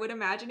I would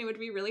imagine it would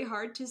be really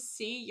hard to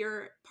see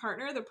your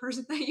partner, the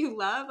person that you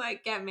love,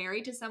 like get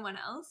married to someone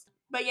else.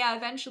 But yeah,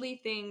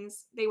 eventually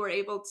they were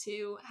able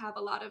to have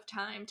a lot of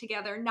time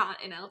together,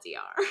 not in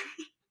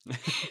LDR.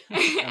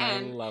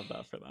 And I love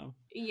that for them.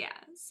 Yeah,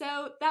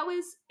 so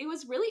it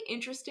was really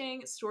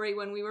interesting story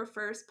when we were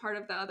first, part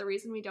of the other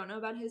reason we don't know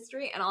about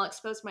history, and I'll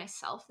expose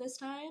myself this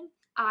time.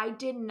 I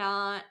did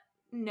not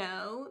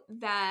know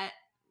that,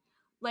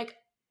 like,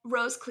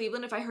 Rose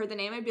Cleveland, if I heard the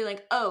name, I'd be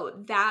like,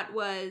 oh, that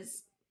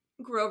was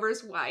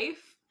Grover's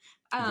wife.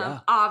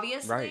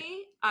 Obviously,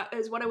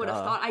 is what I would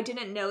have thought. I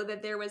didn't know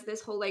that there was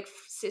this whole, like,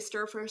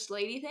 sister first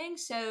lady thing.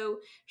 So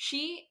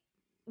she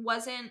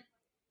wasn't,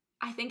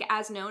 I think,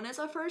 as known as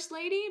a first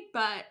lady,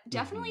 but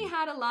definitely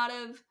had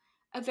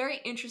a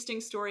very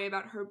interesting story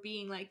about her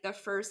being, like, the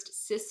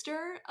first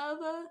sister of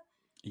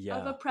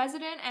of a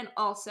president, and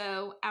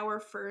also our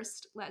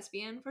first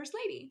lesbian first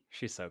lady.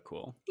 She's so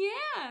cool.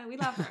 Yeah, we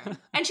love her.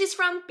 And she's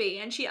frumpy,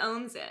 and she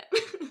owns it.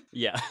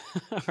 Yeah,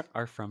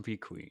 our frumpy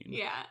queen.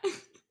 Yeah.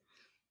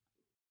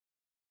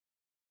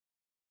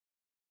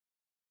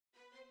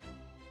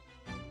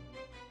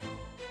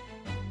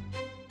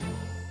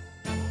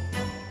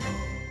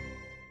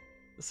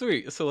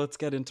 Sweet. So let's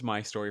get into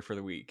my story for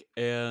the week.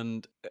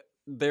 And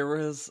there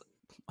was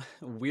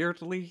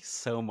weirdly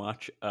so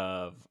much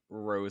of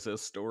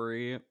Rose's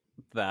story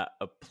that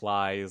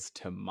applies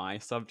to my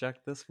subject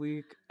this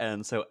week.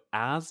 And so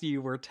as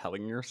you were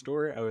telling your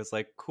story, I was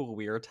like, cool,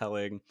 we are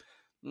telling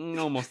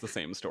almost the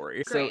same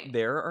story. So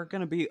there are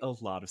going to be a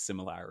lot of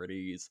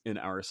similarities in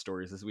our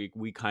stories this week.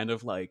 We kind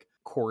of like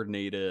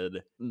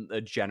coordinated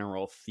a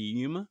general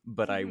theme,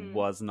 but I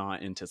was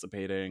not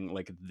anticipating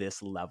like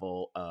this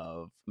level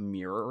of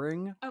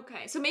mirroring.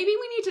 Okay, so maybe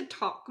we need to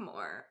talk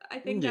more. I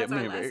think that's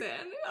our lesson.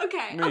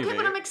 Okay, maybe. Okay,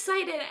 but I'm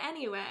excited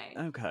anyway.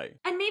 Okay.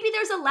 And maybe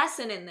there's a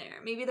lesson in there.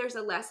 Maybe there's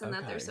a lesson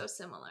that they're so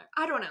similar.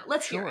 I don't know.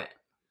 Let's hear it.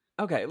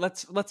 Okay,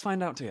 let's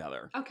find out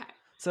together. Okay.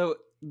 So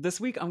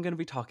this week I'm going to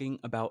be talking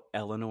about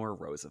Eleanor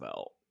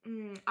Roosevelt.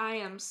 I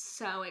am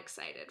so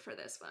excited for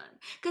this one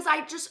because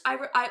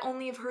I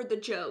only have heard the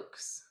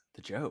jokes.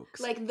 The jokes?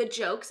 Like the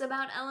jokes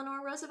about Eleanor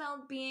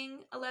Roosevelt being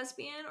a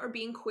lesbian or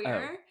being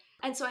queer.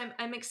 And so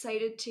I'm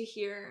excited to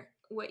hear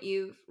what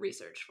you've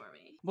researched for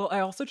me. Well,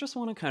 I also just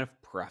want to kind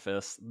of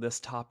preface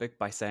this topic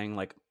by saying,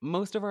 like,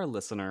 most of our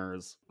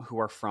listeners who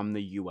are from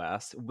the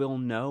US will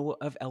know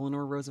of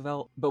Eleanor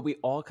Roosevelt, but we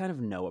all kind of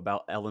know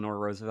about Eleanor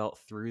Roosevelt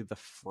through the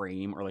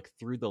frame or like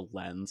through the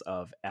lens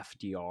of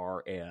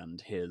FDR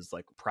and his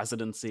like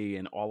presidency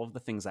and all of the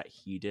things that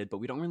he did, but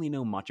we don't really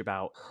know much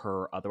about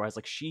her otherwise.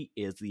 Like, she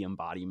is the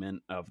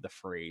embodiment of the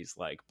phrase,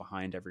 like,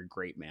 behind every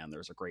great man,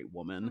 there's a great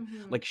woman.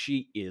 Like,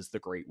 she is the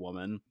great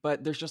woman,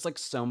 but there's just like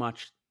so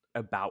much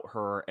about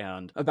her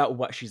and about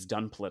what she's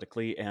done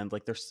politically, and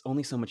like there's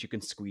only so much you can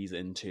squeeze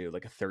into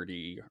like a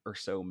 30 or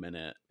so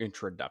minute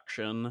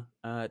introduction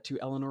to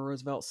Eleanor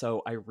Roosevelt.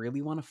 So I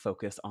really want to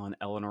focus on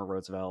Eleanor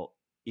Roosevelt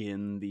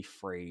in the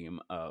frame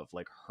of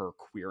like her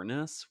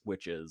queerness,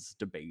 which is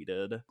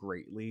debated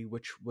greatly,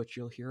 which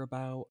you'll hear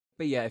about.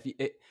 But yeah,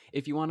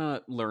 if you want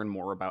to learn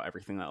more about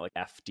everything that like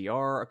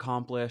FDR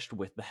accomplished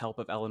with the help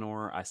of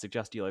Eleanor, I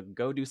suggest you like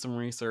go do some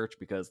research,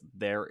 because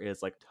there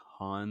is like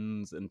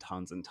tons and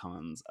tons and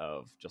tons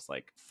of just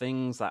like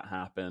things that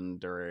happened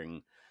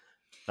during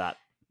that.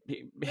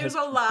 There's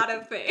a lot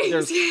of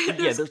things.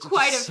 There's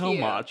quite so a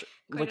few. much.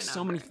 Like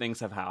so many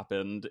things have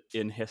happened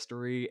in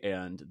history,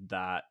 and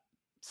that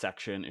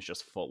section is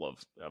just full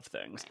of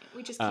things. Right.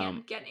 We just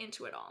can't get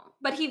into it all.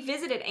 But he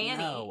visited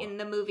Annie in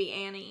the movie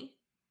Annie.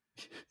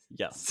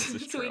 Yes, this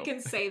is so true. we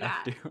can say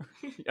that.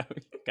 Yeah,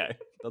 okay,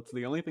 that's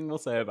the only thing we'll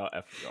say about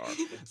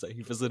FDR. So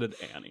he visited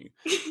Annie.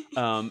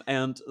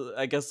 And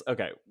I guess,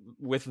 okay,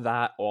 with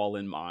that all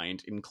in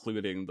mind,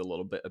 including the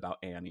little bit about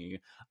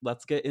Annie,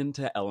 let's get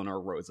into Eleanor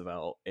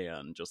Roosevelt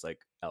and just like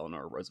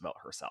Eleanor Roosevelt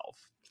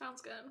herself.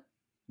 Sounds good.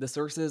 The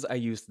sources I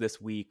used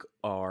this week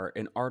are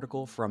an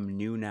article from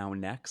New Now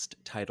Next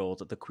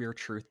titled The Queer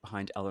Truth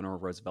Behind Eleanor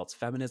Roosevelt's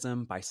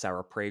Feminism by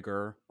Sarah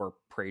Prager, or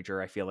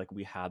Prager. I feel like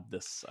we had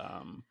this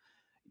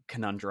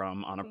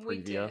conundrum on a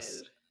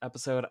previous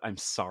episode. I'm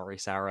sorry,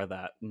 Sarah,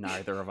 that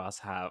neither of us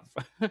have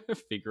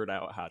figured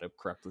out how to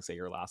correctly say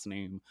your last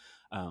name,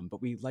 but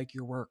we like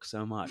your work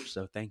so much,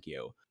 so thank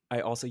you. I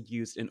also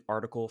used an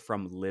article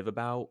from Live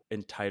About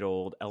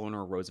entitled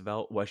Eleanor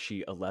Roosevelt, Was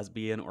She a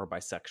Lesbian or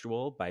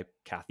Bisexual? By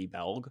Kathy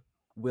Belg.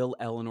 Will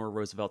Eleanor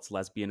Roosevelt's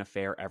Lesbian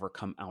Affair Ever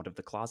Come Out of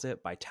the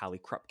Closet? By Tally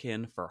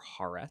Krupkin for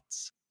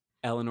Haaretz.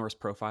 Eleanor's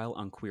Profile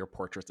on Queer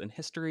Portraits in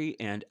History,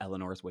 and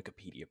Eleanor's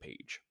Wikipedia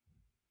page.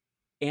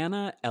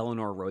 Anna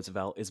Eleanor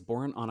Roosevelt is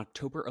born on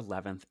October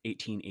 11th,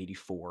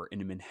 1884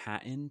 in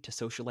Manhattan to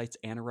socialites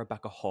Anna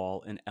Rebecca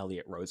Hall and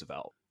Elliot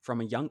Roosevelt.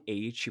 From a young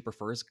age, she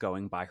prefers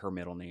going by her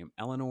middle name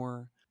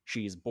Eleanor.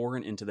 She's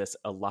born into this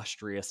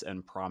illustrious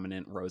and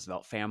prominent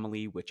Roosevelt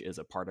family, which is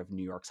a part of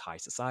New York's high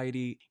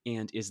society,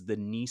 and is the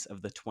niece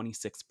of the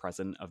 26th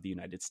President of the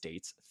United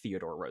States,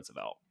 Theodore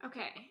Roosevelt.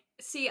 Okay.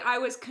 See, I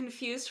was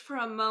confused for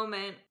a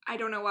moment. I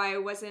don't know why I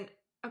wasn't...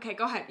 Okay,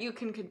 go ahead. You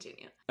can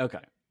continue.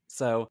 Okay.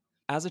 So,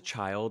 as a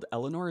child,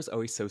 Eleanor is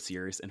always so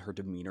serious in her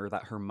demeanor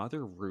that her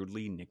mother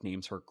rudely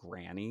nicknames her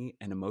Granny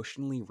and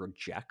emotionally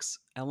rejects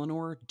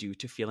Eleanor due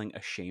to feeling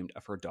ashamed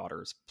of her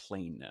daughter's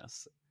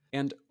plainness.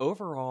 And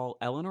overall,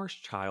 Eleanor's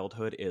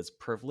childhood is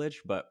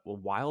privileged but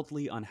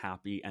wildly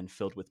unhappy and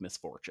filled with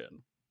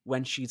misfortune.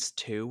 When she's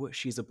 2,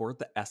 she's aboard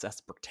the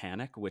SS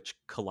Britannic, which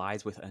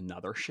collides with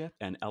another ship,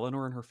 and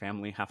Eleanor and her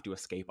family have to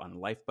escape on a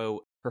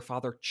lifeboat. Her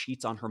father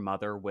cheats on her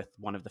mother with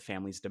one of the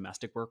family's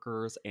domestic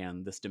workers,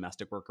 and this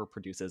domestic worker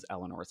produces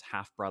Eleanor's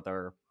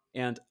half-brother.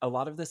 And a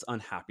lot of this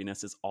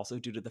unhappiness is also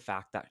due to the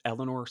fact that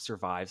Eleanor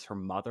survives her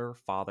mother,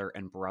 father,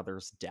 and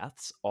brother's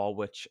deaths, all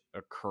which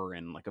occur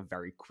in like a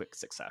very quick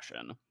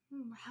succession.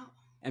 Wow.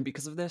 And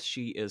because of this,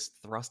 she is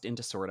thrust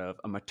into sort of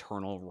a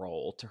maternal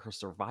role to her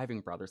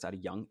surviving brothers at a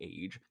young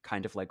age,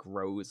 kind of like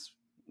Rose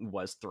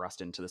was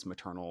thrust into this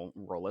maternal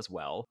role as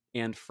well.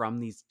 And from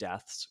these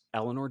deaths,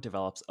 Eleanor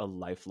develops a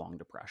lifelong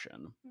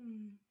depression.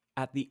 Mm.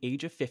 At the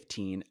age of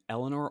 15,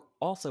 Eleanor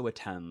also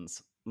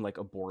attends like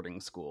a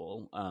boarding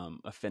school,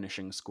 a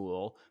finishing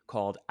school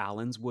called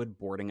Allenswood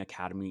Boarding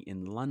Academy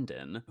in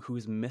London,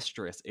 whose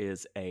mistress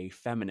is a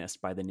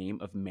feminist by the name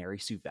of Mary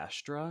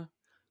Silvestre,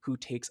 who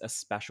takes a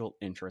special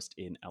interest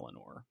in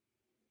Eleanor.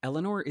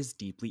 Eleanor is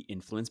deeply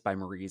influenced by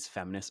Marie's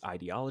feminist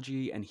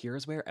ideology, and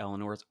here's where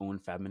Eleanor's own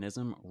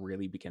feminism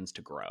really begins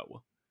to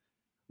grow.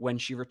 When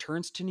she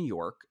returns to New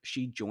York,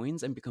 she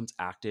joins and becomes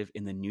active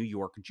in the New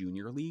York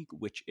Junior League,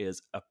 which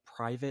is a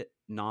private,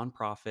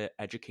 nonprofit,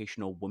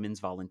 educational women's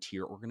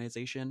volunteer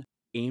organization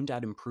aimed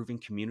at improving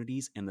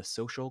communities and the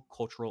social,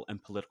 cultural,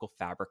 and political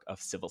fabric of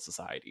civil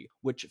society,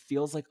 which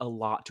feels like a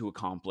lot to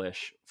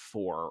accomplish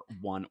for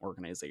one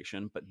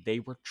organization, but they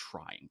were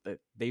trying.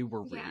 They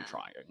were really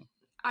trying.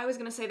 I was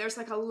going to say there's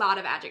like a lot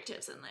of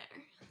adjectives in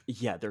there.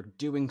 Yeah, they're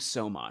doing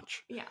so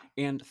much. Yeah.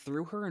 And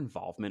through her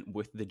involvement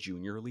with the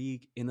Junior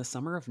League, in the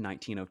summer of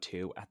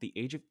 1902, at the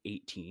age of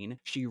 18,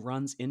 she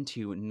runs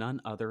into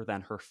none other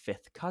than her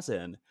fifth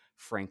cousin,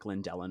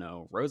 Franklin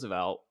Delano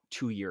Roosevelt,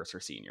 2 years her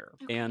senior.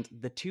 Okay. And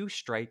the two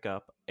strike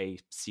up a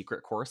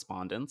secret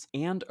correspondence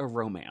and a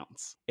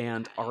romance,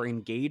 and are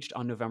engaged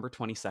on November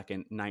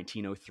 22nd,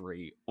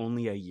 1903,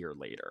 only a year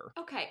later.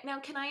 Okay, now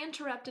can I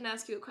interrupt and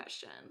ask you a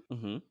question?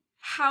 Mm-hmm.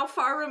 How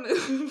far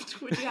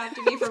removed would you have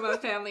to be from a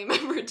family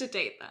member to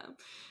date them?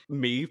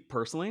 Me,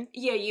 personally?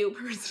 Yeah, you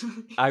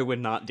personally. I would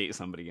not date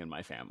somebody in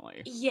my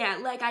family. Yeah,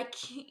 like I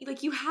can't,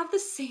 like you have the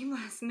same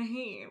last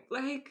name.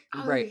 Like,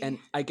 right, and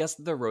I guess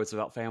the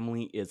Roosevelt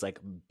family is like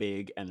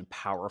big and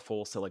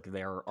powerful, so like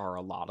there are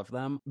a lot of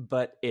them,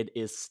 but it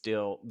is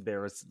still,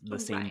 there's the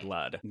same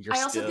blood.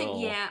 I also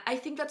think, I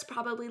think that's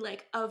probably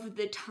like of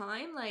the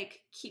time,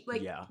 like keep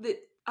like the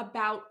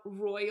about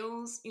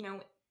royals, you know,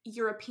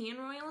 European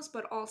royals,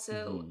 but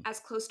also as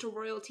close to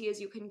royalty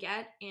as you can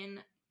get in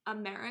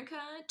America,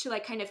 to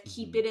like kind of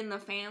keep it in the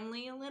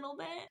family a little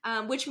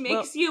bit, which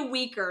makes you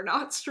weaker,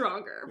 not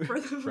stronger,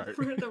 for the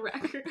for the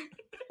record.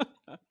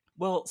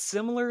 Well,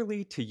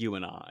 similarly to you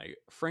and I,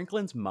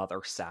 Franklin's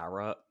mother,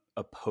 Sarah,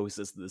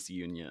 opposes this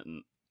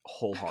union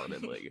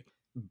wholeheartedly.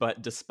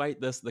 But despite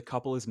this, the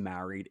couple is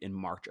married in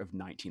March of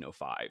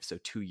 1905, so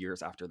 2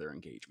 years after their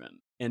engagement.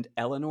 And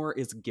Eleanor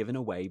is given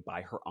away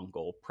by her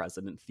uncle,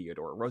 President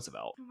Theodore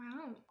Roosevelt.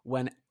 Wow.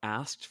 When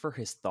asked for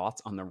his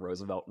thoughts on the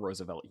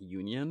Roosevelt-Roosevelt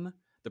union,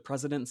 the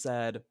president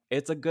said,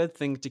 "It's a good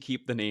thing to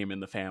keep the name in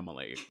the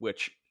family,"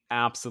 which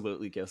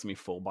absolutely gives me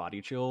full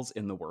body chills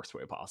in the worst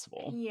way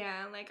possible.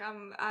 Yeah, like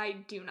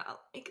I do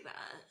not like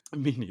that.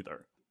 Me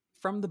neither.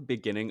 From the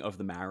beginning of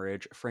the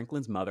marriage,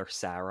 Franklin's mother,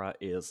 Sarah,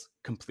 is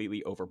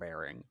completely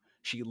overbearing.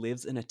 She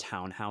lives in a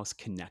townhouse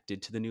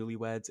connected to the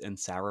newlyweds, and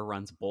Sarah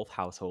runs both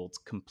households,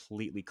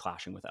 completely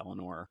clashing with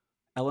Eleanor.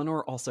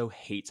 Eleanor also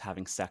hates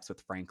having sex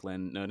with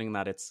Franklin, noting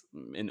that it's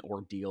an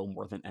ordeal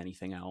more than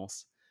anything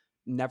else.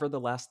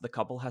 Nevertheless, the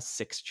couple has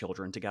 6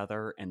 children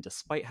together, and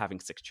despite having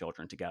 6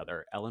 children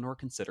together, Eleanor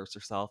considers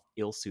herself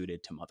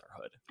ill-suited to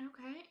motherhood.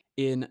 Okay.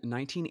 In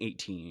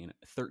 1918,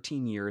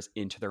 13 years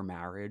into their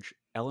marriage,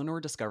 Eleanor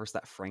discovers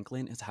that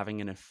Franklin is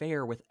having an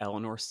affair with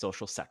Eleanor's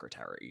social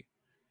secretary.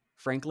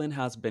 Franklin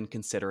has been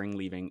considering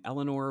leaving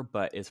Eleanor,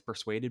 but is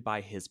persuaded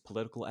by his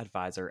political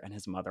advisor and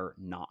his mother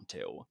not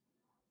to.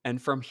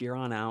 And from here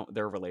on out,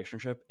 their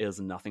relationship is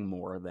nothing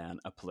more than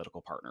a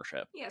political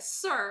partnership. Yes,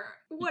 sir.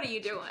 What are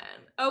you doing?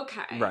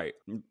 Okay. Right.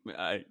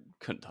 I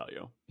couldn't tell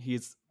you.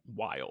 He's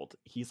wild.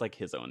 He's like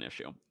his own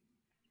issue.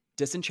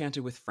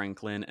 Disenchanted with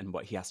Franklin and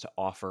what he has to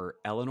offer,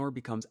 Eleanor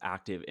becomes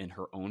active in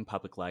her own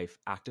public life,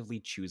 actively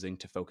choosing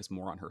to focus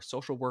more on her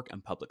social work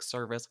and public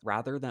service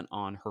rather than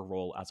on her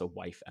role as a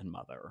wife and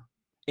mother.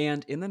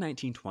 And in the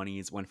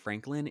 1920s, when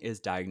Franklin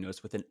is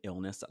diagnosed with an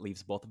illness that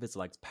leaves both of his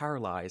legs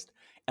paralyzed,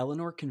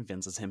 Eleanor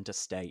convinces him to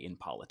stay in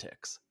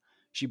politics.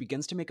 She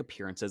begins to make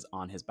appearances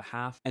on his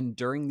behalf, and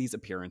during these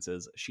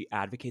appearances, she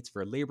advocates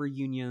for labor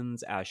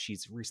unions, as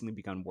she's recently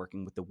begun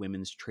working with the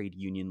Women's Trade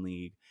Union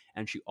League,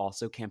 and she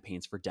also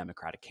campaigns for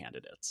Democratic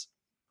candidates.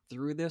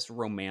 Through this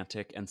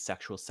romantic and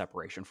sexual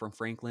separation from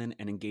Franklin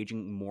and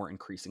engaging more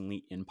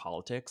increasingly in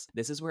politics,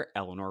 this is where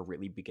Eleanor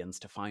really begins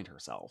to find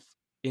herself.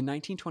 In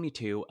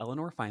 1922,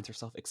 Eleanor finds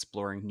herself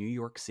exploring New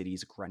York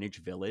City's Greenwich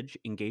Village,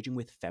 engaging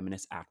with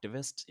feminist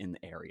activists in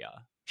the area.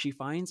 She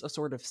finds a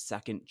sort of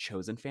second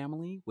chosen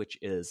family, which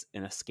is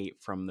an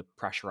escape from the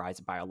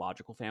pressurized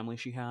biological family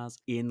she has,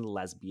 in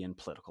lesbian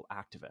political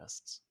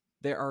activists.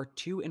 There are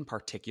 2 in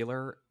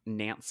particular,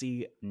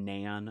 Nancy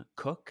Nan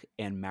Cook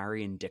and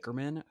Marion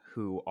Dickerman,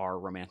 who are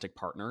romantic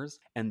partners,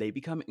 and they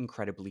become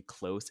incredibly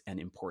close and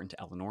important to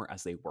Eleanor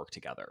as they work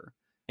together.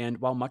 And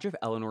while much of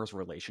Eleanor's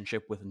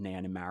relationship with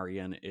Nan and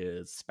Marion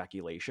is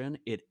speculation,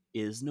 it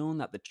is known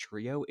that the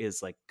trio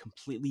is like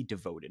completely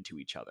devoted to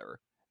each other.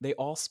 They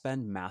all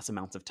spend mass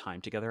amounts of time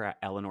together at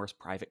Eleanor's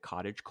private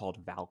cottage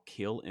called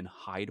Valkill in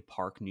Hyde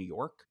Park, New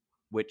York,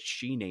 which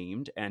she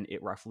named, and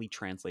it roughly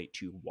translates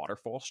to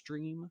waterfall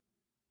stream.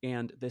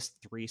 And this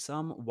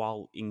threesome,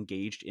 while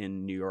engaged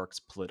in New York's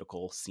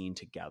political scene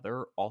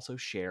together, also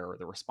share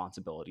the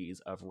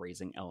responsibilities of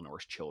raising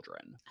Eleanor's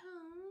children.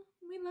 Oh,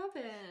 we love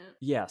it.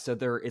 Yeah, so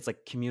it's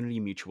like community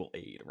mutual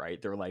aid,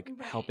 right? They're like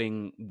Right.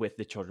 helping with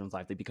the children's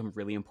life. They become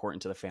really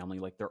important to the family.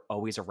 Like they're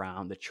always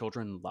around. The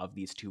children love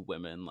these two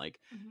women. Like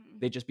Mm-hmm.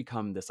 they just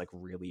become this like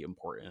really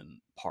important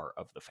part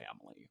of the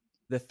family.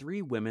 The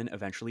three women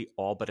eventually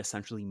all but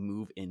essentially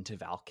move into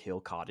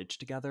Valkill Cottage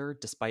together,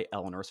 despite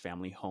Eleanor's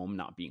family home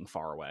not being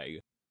far away.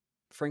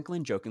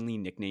 Franklin jokingly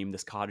nicknamed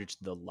this cottage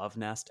the Love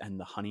Nest and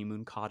the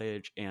Honeymoon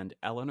Cottage, and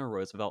Eleanor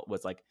Roosevelt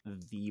was like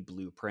the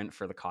blueprint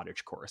for the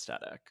cottagecore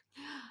aesthetic.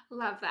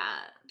 Love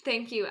that.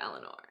 Thank you,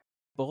 Eleanor.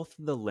 Both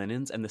the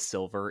linens and the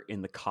silver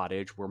in the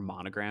cottage were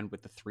monogrammed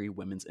with the three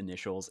women's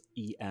initials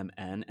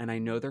EMN, and I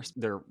know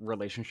their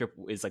relationship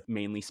is like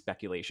mainly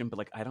speculation, but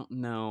like I don't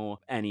know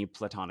any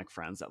platonic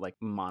friends that like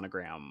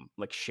monogram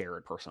like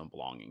shared personal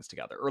belongings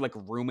together or like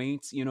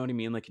roommates. You know what I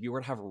mean? Like if you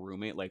were to have a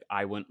roommate, like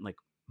I wouldn't like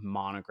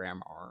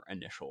monogram our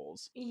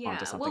initials onto Yeah.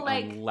 Well, something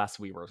like, unless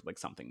we were like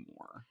something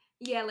more.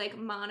 yeah, like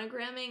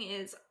monogramming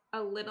is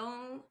a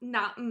little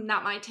not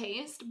my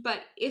taste, but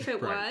Right.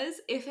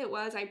 if it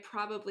was, I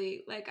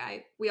probably like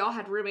we all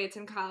had roommates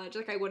in college.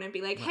 Like I wouldn't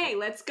be like, Right. hey,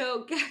 let's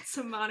go get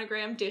some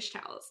monogram dish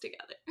towels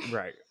together.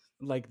 Right.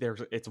 Like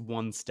it's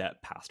one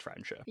step past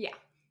friendship. Yeah.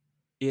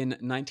 In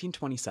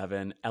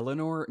 1927,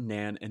 Eleanor,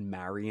 Nan, and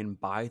Marion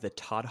buy the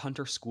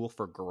Todhunter School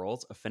for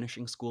Girls, a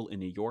finishing school in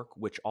New York,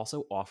 which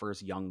also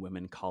offers young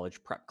women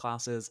college prep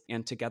classes,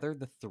 and together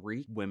the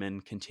three women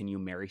continue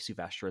Mary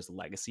Sylvester's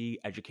legacy,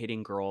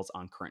 educating girls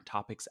on current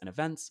topics and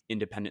events,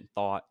 independent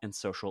thought, and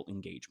social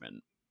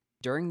engagement.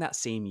 During that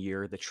same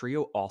year, the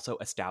trio also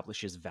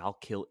establishes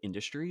Valkill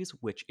Industries,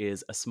 which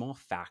is a small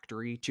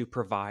factory to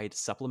provide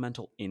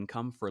supplemental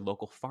income for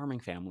local farming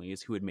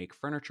families who would make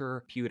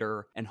furniture,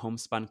 pewter, and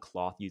homespun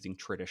cloth using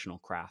traditional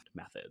craft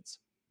methods.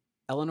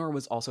 Eleanor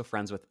was also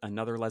friends with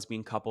another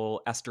lesbian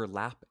couple, Esther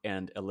Lapp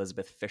and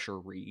Elizabeth Fisher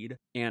Reed,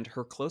 and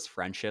her close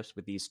friendships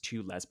with these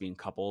two lesbian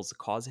couples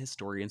cause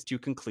historians to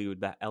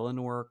conclude that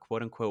Eleanor,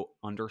 quote unquote,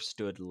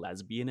 understood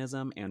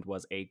lesbianism and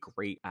was a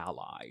great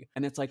ally.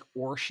 And it's like,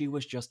 or she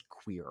was just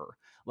queer.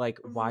 Like,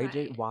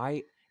 Right.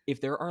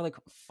 if there are like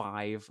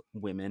 5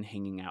 women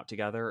hanging out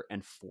together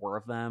and 4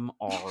 of them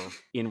are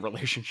in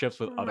relationships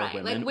with other Right.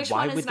 Like women, which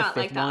why one is would the not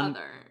like fifth the one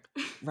other?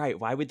 Right.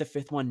 Why would the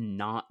fifth one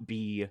not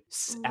be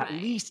at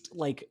Right. least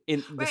like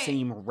in the Right.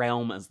 same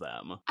realm as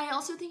them? I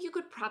also think you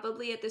could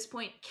probably at this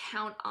point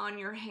count on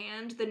your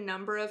hand the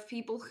number of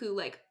people who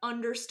like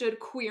understood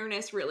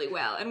queerness really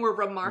well and were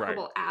Right.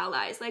 remarkable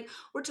allies. Like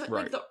like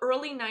Right. the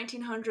early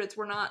 1900s,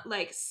 we're not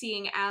like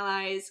seeing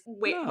allies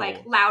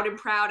like No. loud and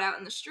proud out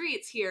in the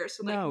streets here.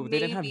 So like No, they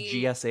didn't have maybe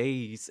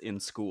GSAs in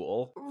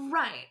school.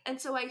 right. And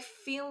so I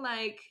feel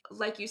like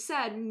you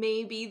said,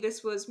 maybe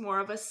this was more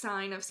of a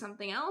sign of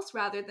something else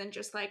rather than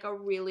just like a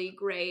really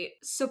great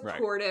Right.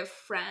 supportive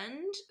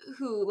friend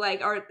who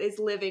like is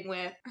living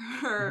with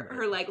Right.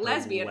 her like Her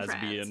lesbian friends.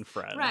 lesbian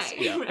friends. Right,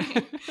 Yeah.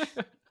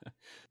 right.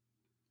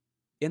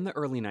 In the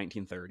early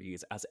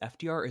 1930s, as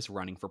FDR is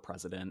running for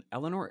president,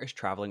 Eleanor is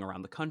traveling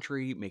around the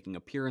country, making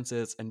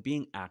appearances, and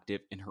being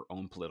active in her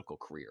own political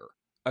career.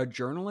 A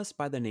journalist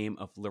by the name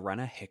of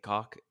Lorena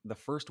Hickok, the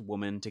first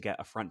woman to get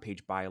a front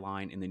page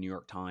byline in the New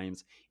York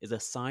Times, is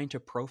assigned to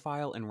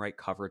profile and write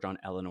coverage on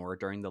Eleanor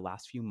during the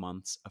last few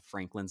months of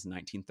Franklin's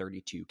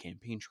 1932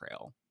 campaign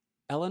trail.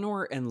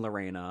 Eleanor and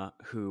Lorena,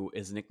 who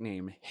is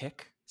nicknamed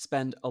Hick,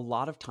 spend a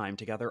lot of time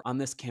together on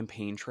this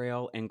campaign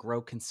trail and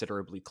grow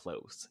considerably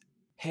close.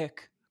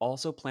 Hick,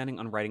 also planning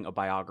on writing a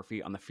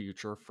biography on the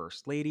future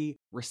First Lady,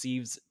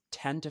 receives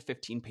 10 to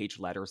 15-page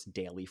letters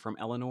daily from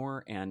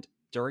Eleanor, and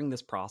during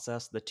this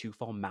process, the two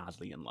fall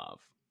madly in love.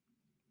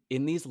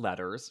 In these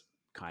letters,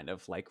 kind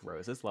of like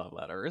Rose's love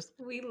letters,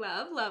 We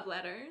love love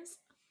letters.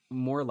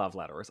 more love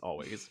letters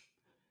always,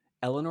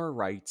 Eleanor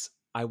writes,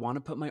 I want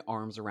to put my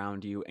arms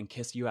around you and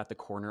kiss you at the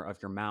corner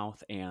of your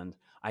mouth, and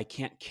I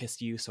can't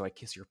kiss you, so I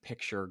kiss your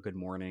picture, good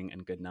morning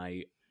and good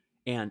night.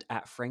 And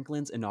at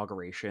Franklin's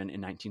inauguration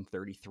in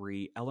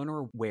 1933,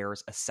 Eleanor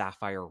wears a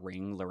sapphire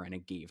ring Lorena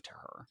gave to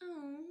her.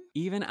 Oh.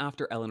 Even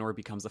after Eleanor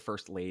becomes the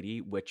first lady,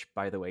 which,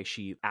 by the way,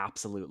 she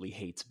absolutely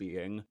hates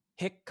being,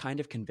 Hick kind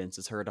of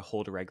convinces her to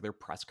hold regular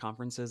press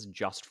conferences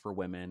just for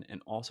women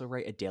and also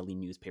write a daily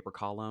newspaper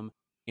column.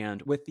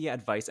 And with the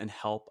advice and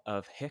help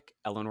of Hick,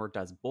 Eleanor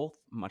does both,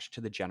 much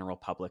to the general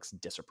public's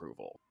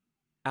disapproval.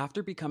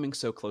 After becoming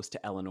so close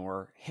to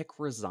Eleanor, Hick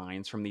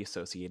resigns from the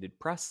Associated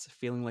Press,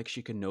 feeling like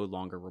she could no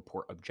longer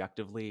report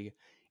objectively.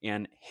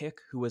 And Hick,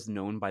 who was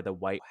known by the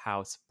White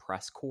House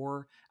press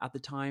corps at the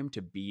time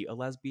to be a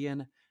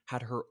lesbian,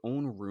 had her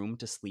own room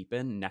to sleep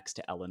in next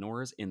to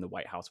Eleanor's in the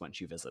White House when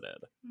she visited.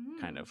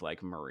 Kind Mm. of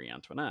like Marie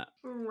Antoinette.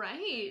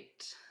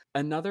 Right.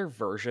 Another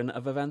version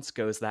of events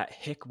goes that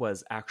Hick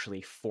was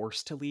actually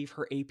forced to leave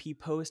her AP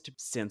post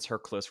since her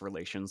close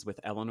relations with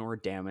Eleanor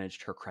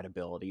damaged her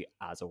credibility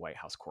as a White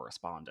House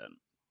correspondent.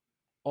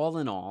 All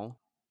in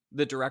all,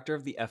 The director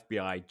of the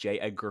FBI, J.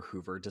 Edgar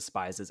Hoover,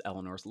 despises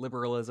Eleanor's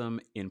liberalism,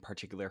 in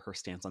particular her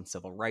stance on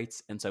civil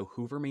rights, and so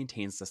Hoover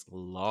maintains this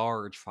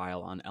large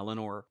file on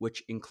Eleanor,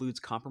 which includes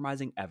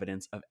compromising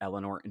evidence of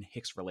Eleanor and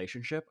Hick's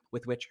relationship,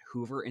 with which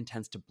Hoover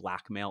intends to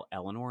blackmail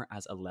Eleanor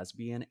as a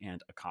lesbian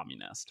and a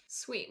communist.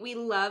 Sweet. We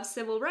love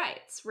civil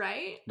rights,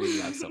 right?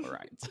 We love civil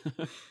rights.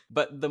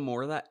 But the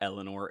more that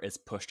Eleanor is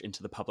pushed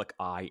into the public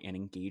eye and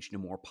engaged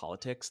in more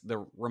politics,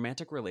 the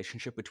romantic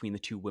relationship between the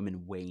two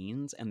women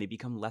wanes and they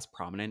become less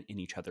prominent in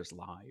each other's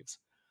lives.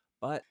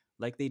 But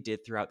like they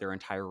did throughout their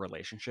entire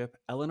relationship,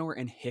 Eleanor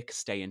and Hick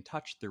stay in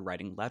touch through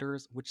writing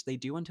letters, which they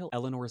do until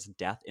Eleanor's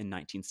death in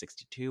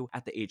 1962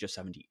 at the age of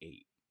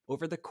 78.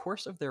 Over the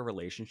course of their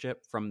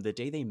relationship, from the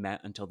day they met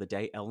until the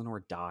day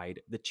Eleanor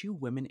died, the two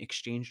women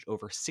exchanged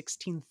over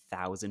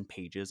 16,000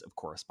 pages of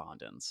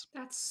correspondence.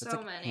 That's That's so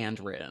like many.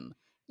 handwritten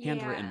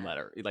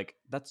letter.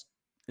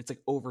 It's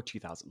like over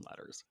 2,000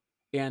 letters.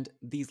 And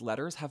these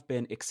letters have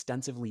been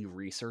extensively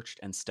researched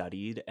and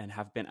studied and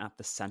have been at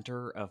the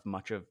center of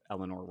much of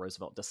Eleanor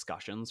Roosevelt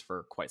discussions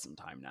for quite some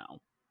time now.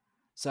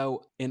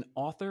 So, an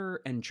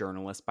author and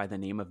journalist by the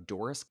name of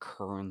Doris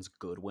Kearns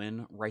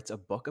Goodwin writes a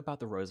book about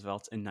the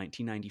Roosevelts in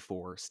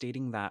 1994,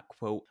 stating that,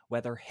 quote,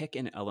 whether Hick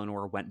and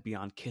Eleanor went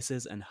beyond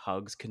kisses and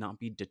hugs could not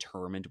be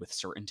determined with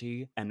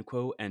certainty, end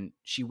quote, and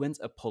she wins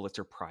a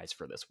Pulitzer Prize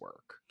for this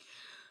work.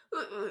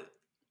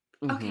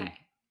 Okay.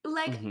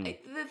 Like,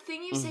 Mm-hmm. the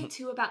thing you say,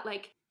 too, about,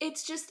 like,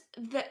 it's just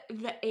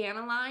the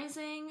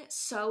analyzing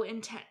so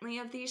intently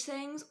of these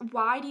things.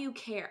 Why do you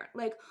care?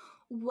 Like,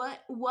 what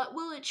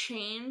will it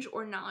change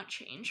or not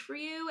change for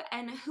you?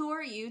 And who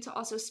are you to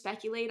also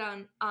speculate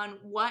on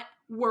what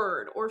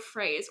word or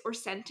phrase or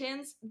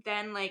sentence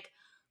then, like,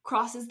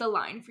 crosses the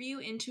line for you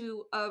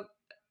into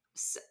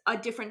a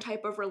different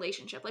type of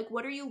relationship? Like,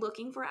 what are you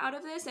looking for out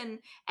of this?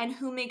 And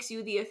who makes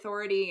you the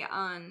authority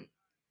on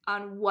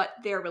what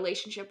their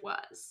relationship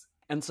was?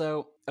 And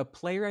so, a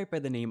playwright by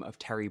the name of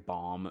Terry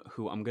Baum,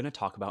 who I'm going to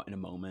talk about in a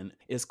moment,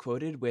 is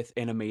quoted with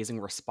an amazing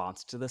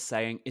response to this,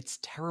 saying, it's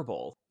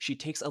terrible. She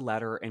takes a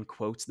letter and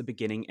quotes the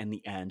beginning and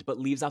the end, but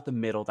leaves out the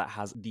middle that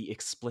has the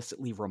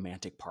explicitly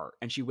romantic part,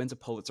 and she wins a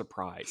Pulitzer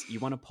Prize. You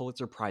won a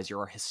Pulitzer Prize,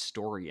 you're a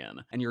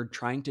historian, and you're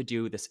trying to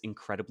do this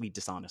incredibly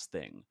dishonest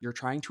thing. You're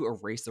trying to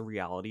erase the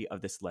reality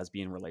of this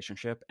lesbian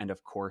relationship, and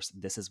of course,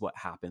 this is what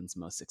happens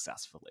most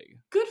successfully.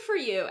 Good for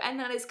you, and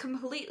that is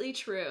completely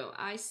true.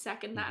 I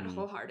second that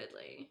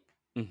wholeheartedly.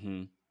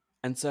 Mm-hmm.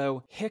 And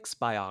so Hick's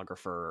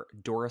biographer,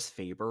 Doris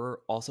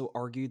Faber, also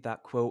argued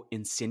that, quote,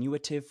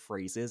 insinuative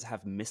phrases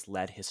have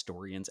misled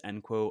historians,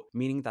 end quote,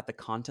 meaning that the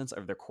contents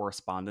of their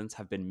correspondence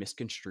have been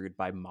misconstrued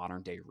by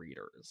modern day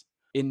readers.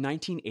 In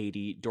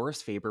 1980,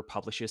 Doris Faber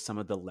publishes some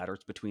of the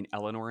letters between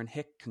Eleanor and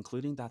Hick,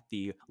 concluding that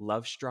the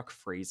love-struck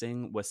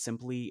phrasing was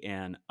simply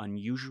an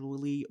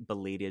unusually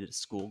belated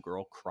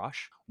schoolgirl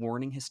crush,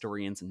 warning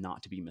historians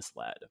not to be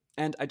misled.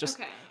 And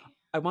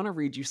I want to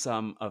read you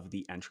some of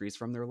the entries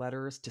from their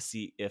letters to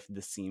see if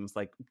this seems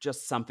like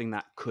just something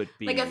that could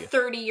be like a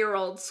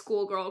 30-year-old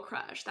schoolgirl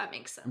crush. That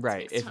makes sense.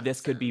 Right. Makes If this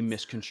could be sense.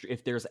 misconstrued,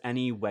 if there's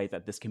any way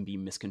that this can be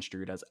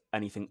misconstrued as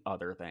anything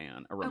other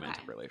than a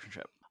romantic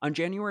relationship. On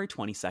January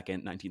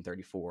 22nd,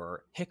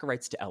 1934, Hick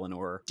writes to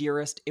Eleanor,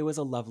 dearest, it was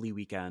a lovely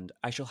weekend.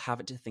 I shall have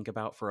it to think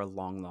about for a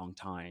long, long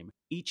time.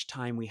 Each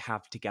time we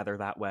have together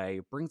that way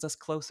brings us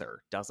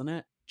closer, doesn't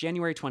it?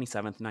 January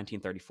 27th,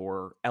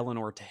 1934,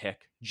 Eleanor to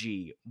Hick,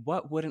 gee,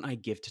 what wouldn't I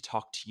give to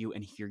talk to you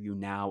and hear you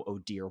now, oh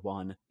dear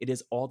one? It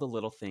is all the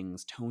little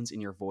things, tones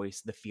in your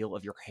voice, the feel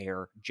of your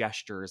hair,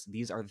 gestures,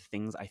 these are the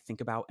things I think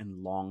about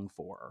and long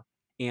for.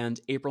 And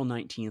April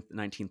 19th,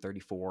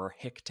 1934,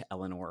 Hick to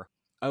Eleanor,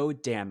 oh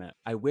damn it,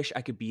 I wish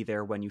I could be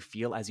there when you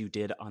feel as you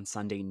did on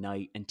Sunday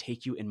night and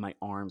take you in my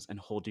arms and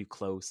hold you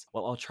close,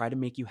 while I'll try to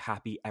make you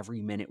happy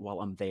every minute while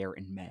I'm there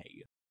in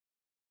May.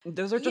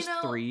 Those are just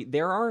three.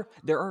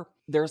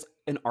 There's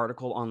an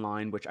article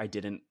online which I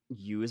didn't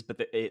use,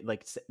 but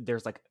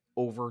there's like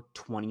over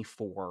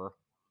 24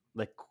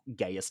 like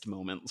gayest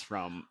moments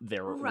from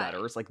their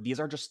letters. Like these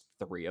are just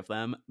three of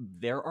them.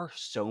 There are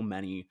so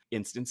many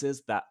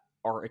instances that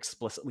are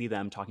explicitly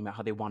them talking about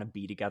how they want to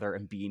be together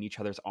and be in each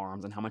other's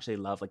arms and how much they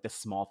love like the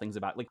small things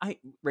about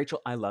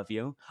Rachel, I love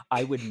you.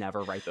 I would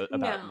never write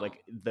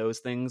like those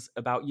things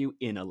about you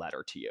in a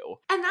letter to you.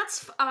 And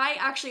I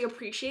actually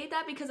appreciate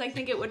that because I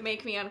think it would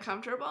make me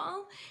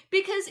uncomfortable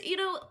because,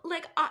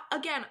 like,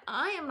 again,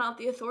 I am not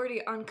the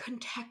authority on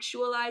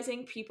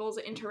contextualizing people's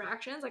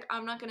interactions. Like,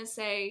 I'm not going to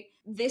say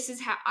this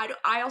is how,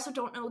 I also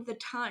don't know the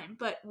time,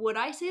 but would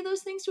I say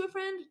those things to a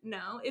friend?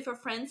 No. If a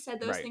friend said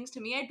those things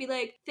to me, I'd be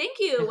like, thank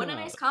you. What a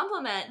nice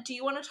compliment. Do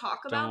you want to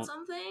talk about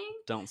something?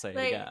 Don't say it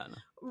again.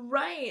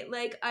 Right.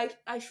 Like,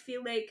 I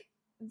feel like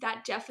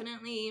that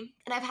definitely,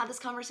 and I've had this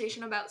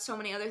conversation about so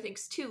many other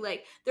things too,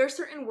 like there are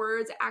certain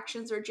words,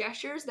 actions, or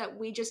gestures that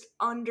we just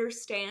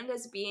understand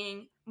as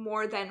being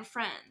more than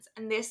friends.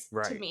 And this,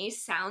 to me,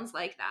 sounds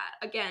like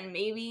that. Again,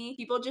 maybe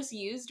people just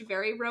used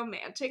very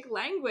romantic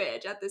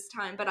language at this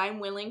time, but I'm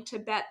willing to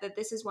bet that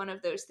this is one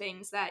of those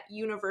things that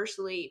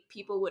universally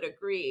people would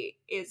agree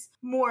is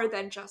more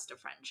than just a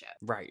friendship.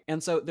 Right.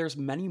 And so there's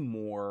many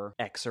more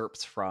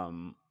excerpts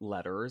from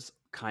letters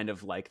kind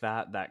of like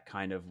that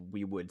kind of,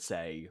 we would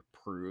say,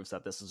 proves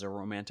that this is a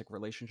romantic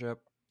relationship.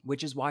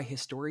 Which is why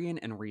historian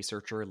and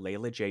researcher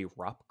Layla J.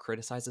 Rupp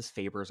criticizes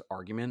Faber's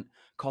argument,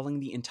 calling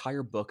the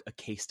entire book a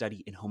case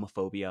study in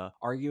homophobia,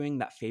 arguing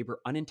that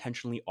Faber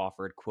unintentionally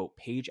offered, quote,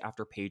 page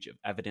after page of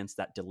evidence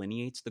that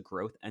delineates the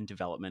growth and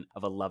development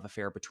of a love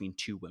affair between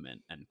two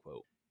women, end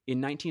quote. In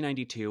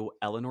 1992,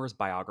 Eleanor's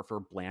biographer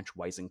Blanche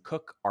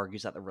Wiesen-Cook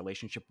argues that the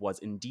relationship was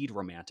indeed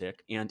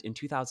romantic, and in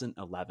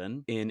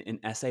 2011, in an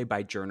essay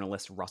by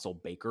journalist Russell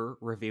Baker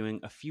reviewing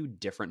a few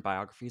different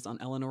biographies on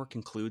Eleanor,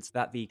 concludes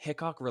that the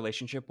Hickok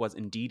relationship was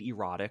indeed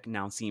erotic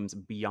now seems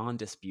beyond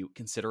dispute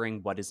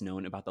considering what is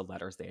known about the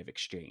letters they have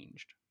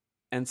exchanged.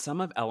 And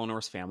some of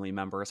Eleanor's family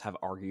members have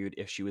argued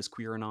if she was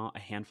queer or not, a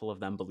handful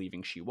of them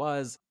believing she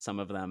was, some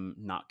of them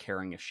not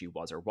caring if she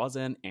was or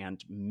wasn't,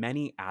 and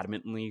many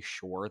adamantly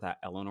sure that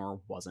Eleanor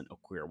wasn't a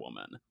queer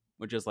woman,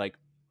 which is like,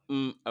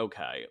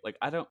 okay. Like,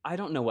 I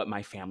don't know what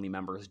my family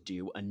members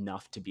do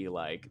enough to be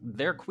like,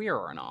 they're queer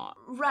or not.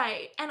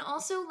 Right. And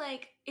also,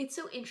 like, it's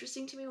so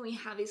interesting to me when we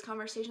have these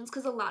conversations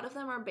because a lot of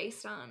them are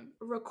based on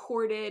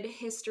recorded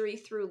history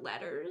through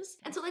letters.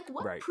 And so, like,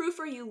 what proof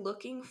are you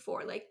looking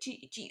for? Like, do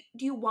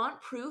you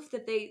want proof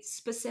that they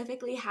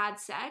specifically had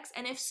sex?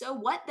 And if so,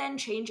 what then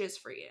changes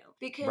for you?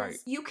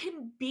 Because you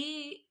can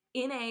be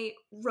in a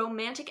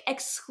romantic,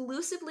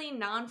 exclusively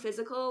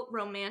non-physical,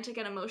 romantic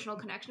and emotional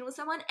connection with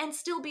someone and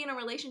still be in a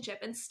relationship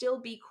and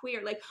still be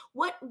queer. Like,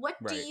 what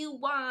do you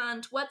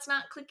want? What's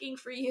not clicking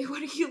for you?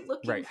 What are you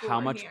looking for? How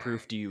much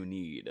proof do you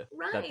need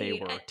that they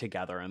were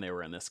together and they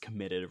were in this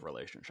committed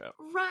relationship?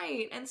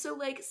 Right. And so,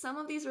 like, some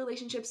of these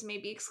relationships may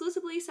be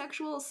exclusively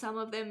sexual, some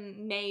of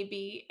them may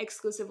be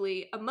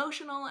exclusively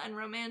emotional and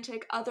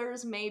romantic,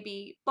 others may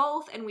be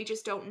both, and we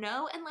just don't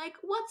know. And, like,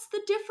 what's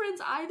the difference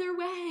either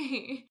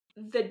way?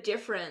 The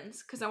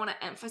difference, because I want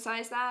to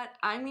emphasize that,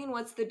 I mean,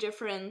 what's the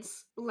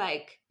difference,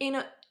 like,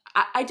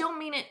 I don't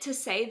mean it to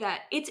say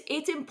that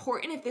it's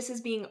important if this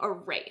is being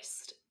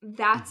erased.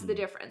 That's the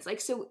difference.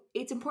 Like, so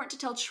it's important to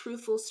tell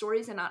truthful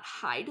stories and not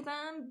hide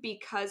them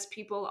because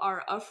people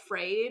are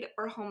afraid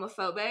or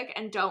homophobic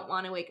and don't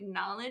want to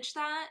acknowledge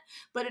that.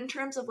 But in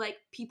terms of, like,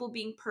 people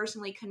being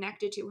personally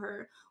connected to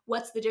her,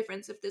 what's the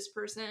difference if this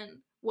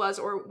person was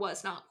or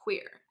was not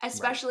queer?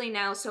 Especially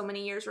now, so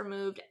many years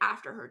removed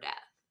after her death.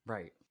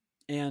 Right.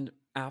 And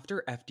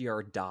after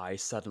FDR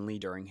dies suddenly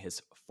during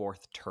his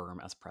fourth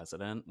term as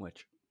president,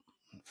 which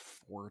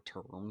 4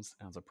 terms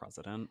as a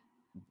president,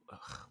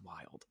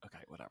 wild.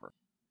 Okay, whatever.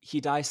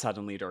 He dies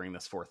suddenly during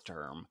this 4th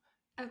term.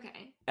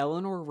 Okay.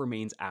 Eleanor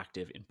remains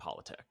active in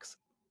politics.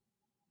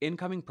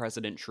 Incoming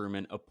President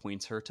Truman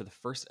appoints her to the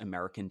first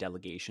American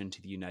delegation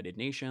to the United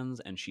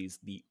Nations, and she's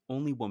the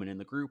only woman in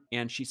the group,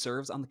 and she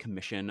serves on the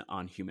Commission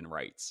on Human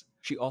Rights.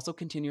 She also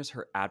continues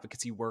her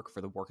advocacy work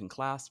for the working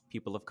class,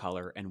 people of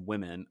color, and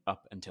women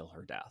up until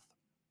her death.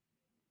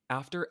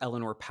 After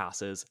Eleanor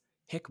passes,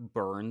 Hick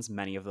burns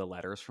many of the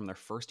letters from their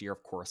first year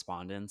of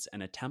correspondence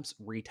and attempts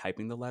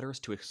retyping the letters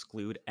to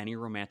exclude any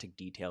romantic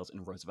details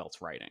in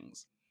Roosevelt's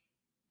writings.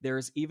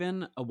 There's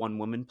even a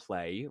one-woman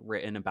play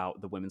written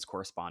about the women's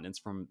correspondence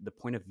from the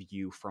point of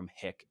view from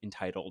Hick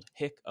entitled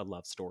Hick, a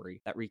Love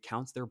Story, that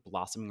recounts their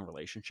blossoming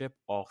relationship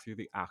all through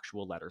the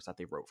actual letters that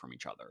they wrote from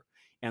each other.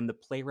 And the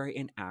playwright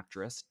and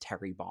actress,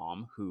 Terry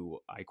Baum,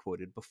 who I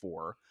quoted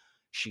before,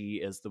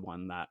 she is the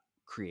one that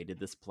created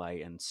this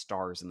play and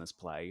stars in this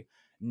play,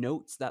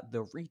 notes that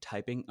the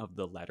retyping of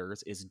the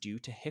letters is due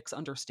to Hick's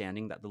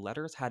understanding that the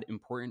letters had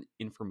important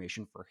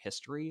information for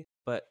history,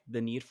 but the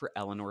need for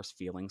Eleanor's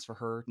feelings for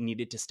her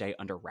needed to stay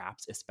under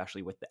wraps,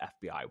 especially with the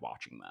FBI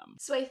watching them.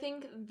 So I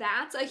think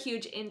that's a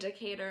huge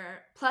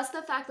indicator. Plus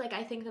the fact, like,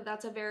 I think that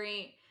that's a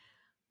very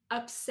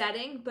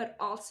upsetting, but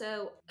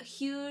also a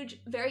huge,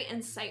 very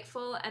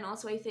insightful, and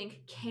also I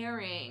think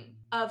caring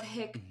of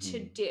Hick to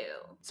do.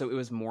 So it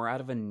was more out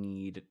of a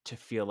need to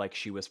feel like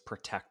she was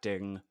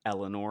protecting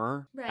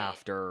Eleanor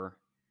after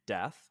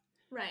death.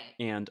 Right.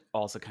 And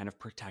also kind of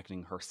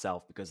protecting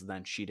herself because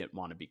then she didn't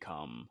want to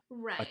become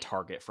a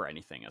target for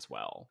anything as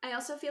well. I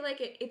also feel like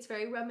it's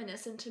very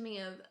reminiscent to me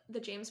of the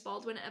James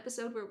Baldwin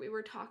episode where we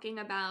were talking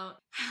about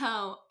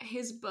how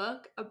his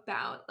book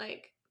about,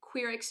 like,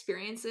 queer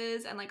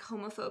experiences and, like,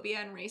 homophobia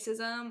and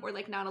racism were,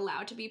 like, not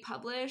allowed to be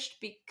published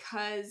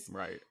because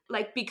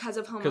because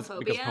of homophobia.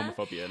 Because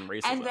homophobia and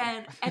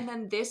racism. And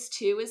then this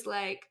too is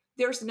like,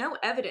 there's no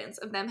evidence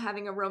of them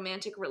having a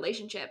romantic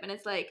relationship, and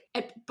it's like,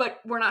 but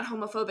we're not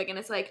homophobic, and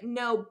it's like,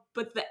 no,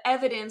 but the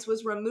evidence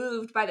was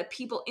removed by the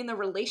people in the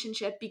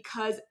relationship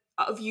because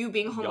of you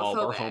being homophobic.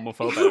 Y'all were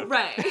homophobic.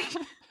 Right.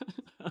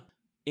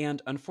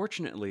 And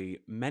unfortunately,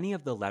 many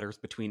of the letters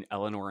between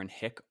Eleanor and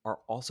Hick are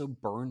also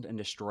burned and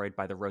destroyed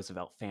by the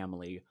Roosevelt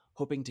family,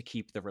 hoping to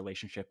keep the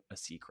relationship a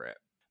secret.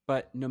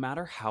 But no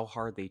matter how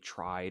hard they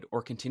tried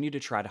or continued to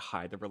try to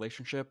hide the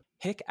relationship,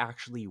 Hick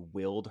actually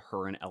willed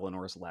her and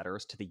Eleanor's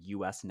letters to the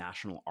U.S.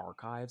 National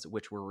Archives,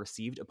 which were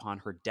received upon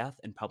her death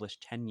and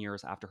published 10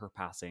 years after her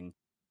passing.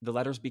 The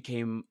letters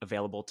became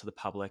available to the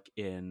public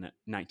in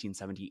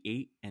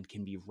 1978 and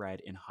can be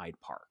read in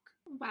Hyde Park.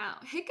 Wow,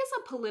 Hick is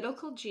a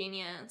political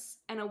genius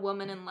and a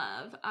woman in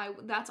love.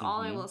 That's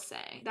all I will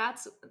say.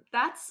 That's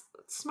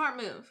smart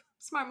move.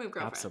 Smart move,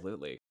 girlfriend.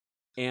 Absolutely.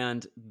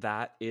 And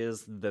that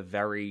is the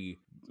very,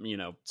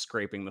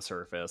 scraping the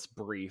surface,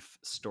 brief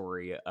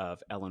story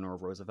of Eleanor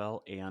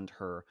Roosevelt and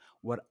her,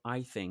 what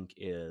I think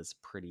is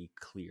pretty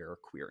clear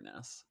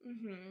queerness.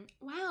 Mm-hmm.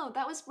 Wow,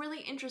 that was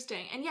really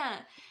interesting. And yeah,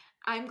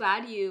 I'm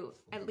glad you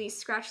at least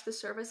scratched the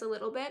surface a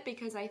little bit,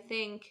 because I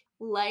think,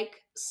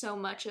 like so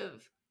much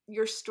of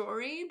your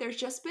story, there's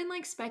just been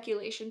like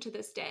speculation to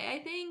this day,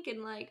 I think,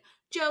 and like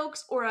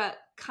jokes or a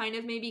kind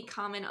of maybe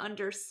common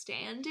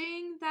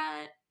understanding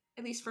that,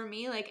 at least for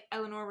me, like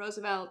Eleanor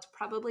Roosevelt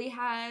probably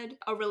had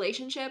a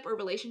relationship or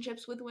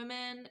relationships with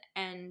women,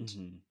 and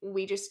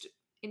we just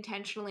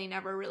intentionally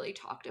never really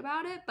talked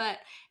about it. But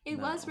it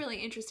was really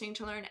interesting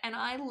to learn, and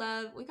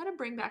we gotta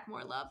bring back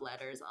more love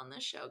letters on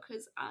this show,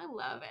 because I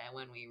love it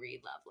when we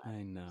read love letters.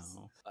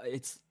 I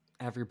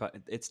know.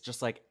 It's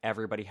just like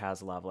everybody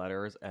has love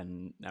letters,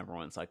 and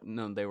everyone's like,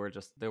 no, they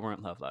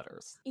weren't love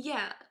letters.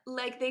 Yeah,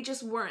 like they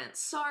just weren't.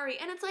 Sorry.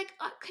 And it's like,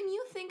 can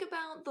you think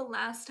about the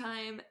last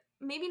time,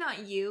 maybe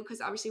not you, because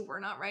obviously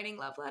we're not writing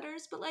love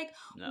letters, but like,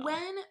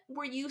 when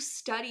were you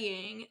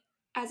studying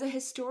as a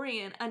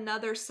historian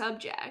another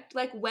subject?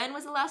 Like, when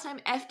was the last time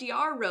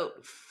FDR wrote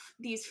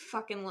these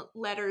fucking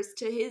letters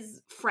to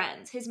his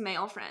friends, his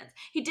male friends?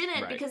 He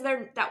didn't, because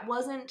that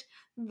wasn't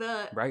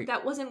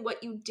that wasn't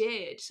what you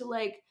did. So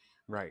like,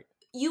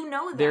 you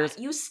know that.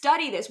 You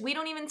study this. We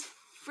don't even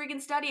freaking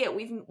study it.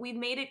 We've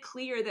made it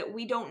clear that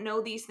we don't know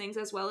these things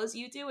as well as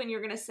you do, and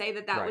you're gonna say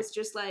that was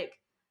just like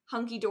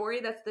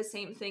hunky-dory. That's the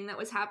same thing that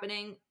was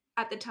happening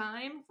at the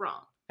time.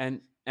 Wrong.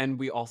 And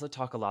we also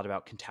talk a lot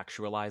about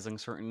contextualizing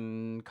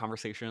certain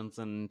conversations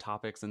and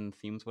topics and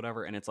themes,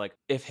 whatever. And it's like,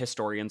 if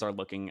historians are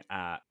looking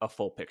at a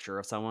full picture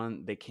of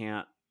someone, they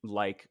can't,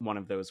 like one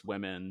of those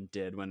women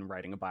did when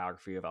writing a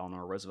biography of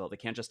Eleanor Roosevelt, they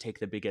can't just take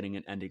the beginning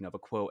and ending of a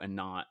quote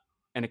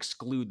and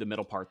exclude the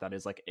middle part that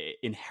is like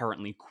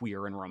inherently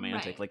queer and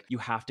romantic. Like, you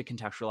have to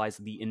contextualize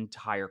the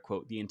entire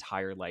quote, the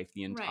entire life,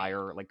 the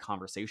entire like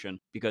conversation,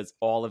 because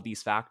all of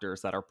these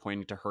factors that are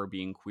pointing to her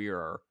being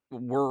queer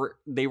were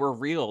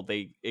real.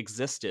 They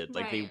existed.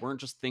 Like, they weren't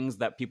just things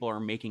that people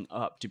are making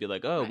up to be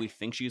like, oh, we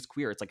think she's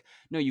queer. It's like,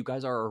 no, you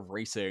guys are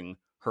erasing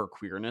her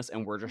queerness,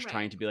 and we're just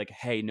trying to be like,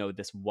 hey, no,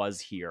 this was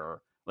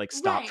here. Like,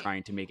 stop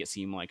trying to make it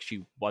seem like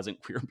she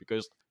wasn't queer,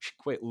 because she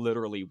quite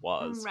literally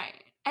was.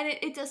 Right. And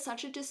it does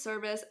such a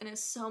disservice, and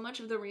is so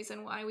much of the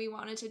reason why we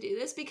wanted to do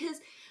this,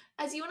 because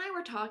as you and I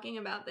were talking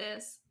about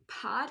this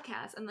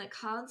podcast and the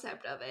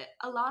concept of it,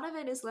 a lot of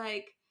it is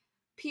like,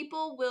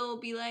 people will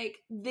be like,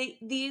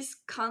 these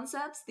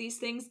concepts, these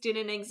things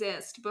didn't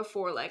exist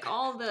before, like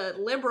all the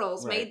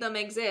liberals made them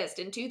exist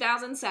in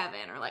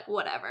 2007 or like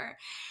whatever.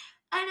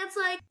 And it's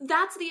like,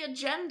 that's the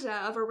agenda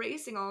of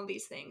erasing all of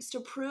these things, to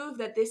prove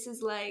that this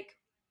is like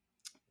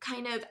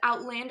kind of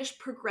outlandish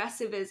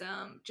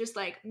progressivism, just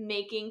like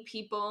making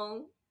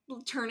people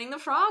turning the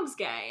frogs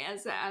gay,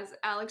 as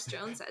Alex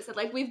Jones says. That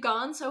like, we've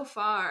gone so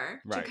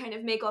far to kind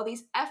of make all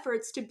these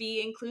efforts to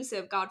be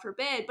inclusive, God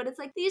forbid, but it's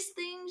like, these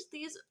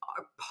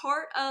are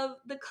part of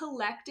the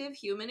collective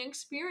human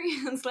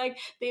experience. Like,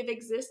 they've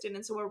existed,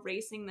 and so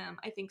erasing them,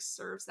 I think,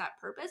 serves that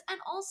purpose. And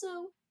also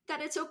that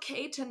it's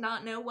okay to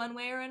not know one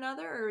way or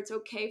another, or it's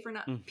okay for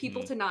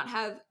people to not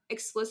have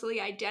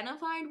explicitly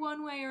identified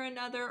one way or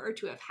another, or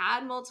to have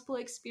had multiple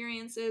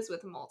experiences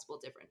with multiple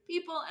different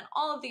people and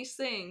all of these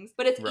things.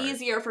 But it's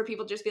easier for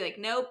people to just be like,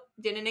 nope,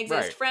 didn't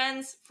exist.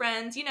 Friends,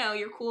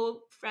 you're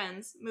cool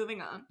friends,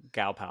 moving on.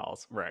 Gal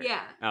pals,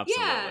 Yeah.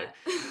 Absolutely.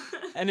 Yeah.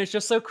 And it's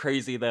just so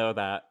crazy, though,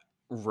 that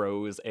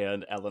Rose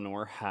and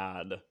Eleanor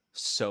had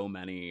so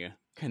many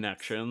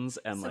connections,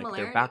 and like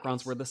their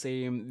backgrounds were the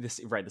same.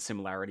 The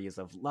similarities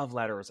of love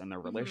letters and their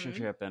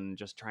relationship, and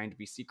just trying to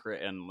be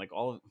secret, and like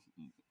or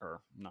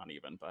not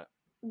even, but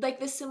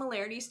like the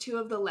similarities too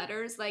of the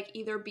letters, like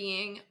either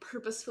being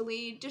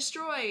purposefully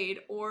destroyed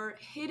or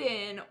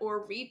hidden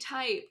or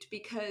retyped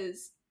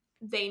because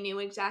they knew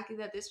exactly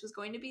that this was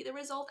going to be the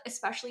result,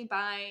 especially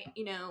by,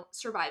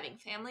 surviving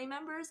family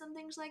members and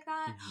things like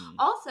that.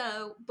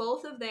 Also,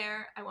 both of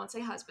their, I won't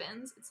say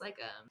husbands, it's like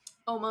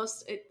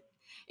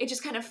it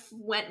just kind of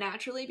went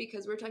naturally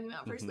because we're talking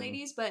about first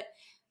ladies, but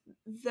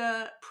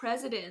the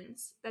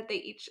presidents that they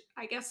each,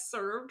 I guess,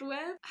 served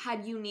with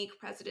had unique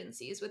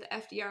presidencies, with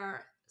FDR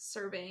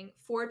serving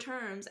 4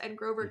 terms and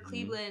Grover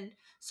Cleveland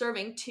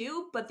serving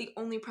 2, but the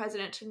only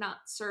president to not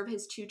serve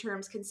his 2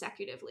 terms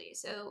consecutively.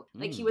 So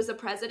like he was the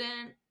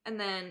president and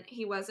then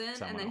he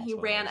wasn't, and then he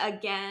ran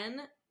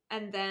again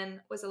and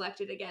then was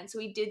elected again. So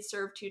he did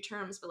serve 2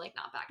 terms, but like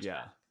not back to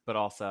back. But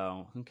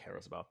also, who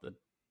cares about the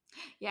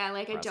Yeah,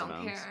 like, I don't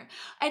presidents. care.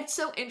 It's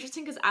so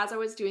interesting because as I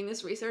was doing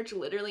this research,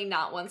 literally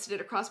not once did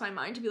it cross my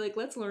mind to be like,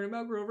 let's learn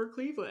about Grover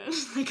Cleveland.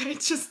 Like, I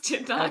just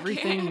did not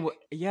care.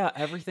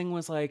 Everything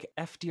was like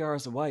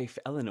FDR's wife,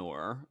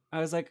 Eleanor. I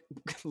was like,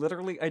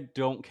 literally, I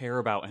don't care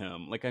about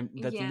him. Like, that's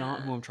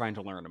not who Yeah, I'm trying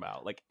to learn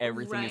about. Like,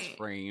 everything is right,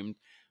 framed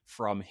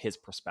from his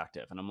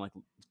perspective. And I'm like,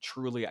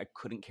 truly, I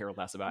couldn't care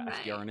less about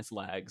FDR right, and his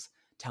legs.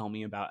 Tell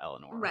me about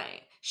Eleanor.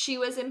 right. She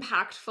was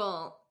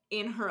impactful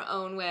in her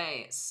own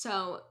way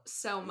so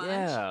much.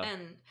 Yeah.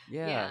 And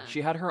Yeah. yeah,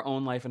 She had her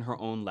own life and her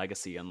own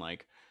legacy. And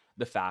like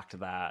the fact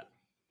that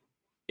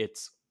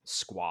it's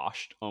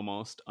squashed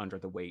almost under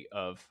the weight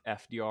of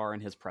FDR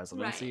and his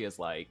presidency right. is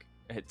like,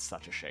 it's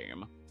such a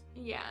shame.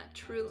 Yeah,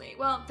 truly.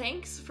 Well,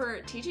 thanks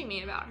for teaching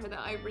me about her, though.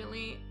 I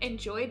really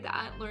enjoyed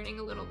that, learning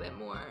a little bit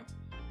more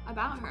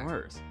about Of her.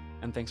 course.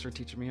 And thanks for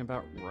teaching me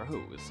about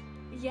Rose.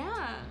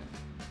 Yeah.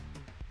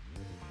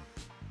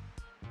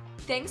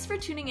 Thanks for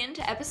tuning in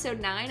to episode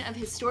 9 of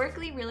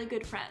Historically Really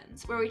Good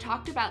Friends, where we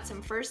talked about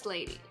some first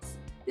ladies.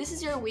 This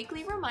is your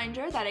weekly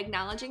reminder that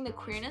acknowledging the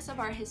queerness of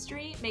our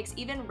history makes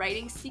even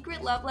writing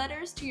secret love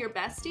letters to your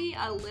bestie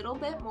a little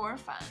bit more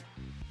fun.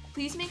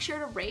 Please make sure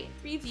to rate,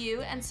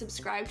 review, and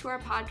subscribe to our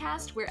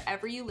podcast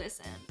wherever you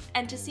listen.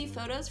 And to see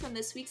photos from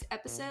this week's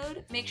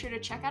episode, make sure to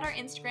check out our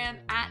Instagram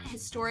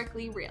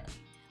 @HistoricallyReally.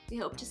 We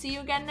hope to see you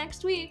again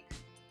next week.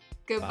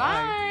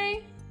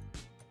 Goodbye! Bye.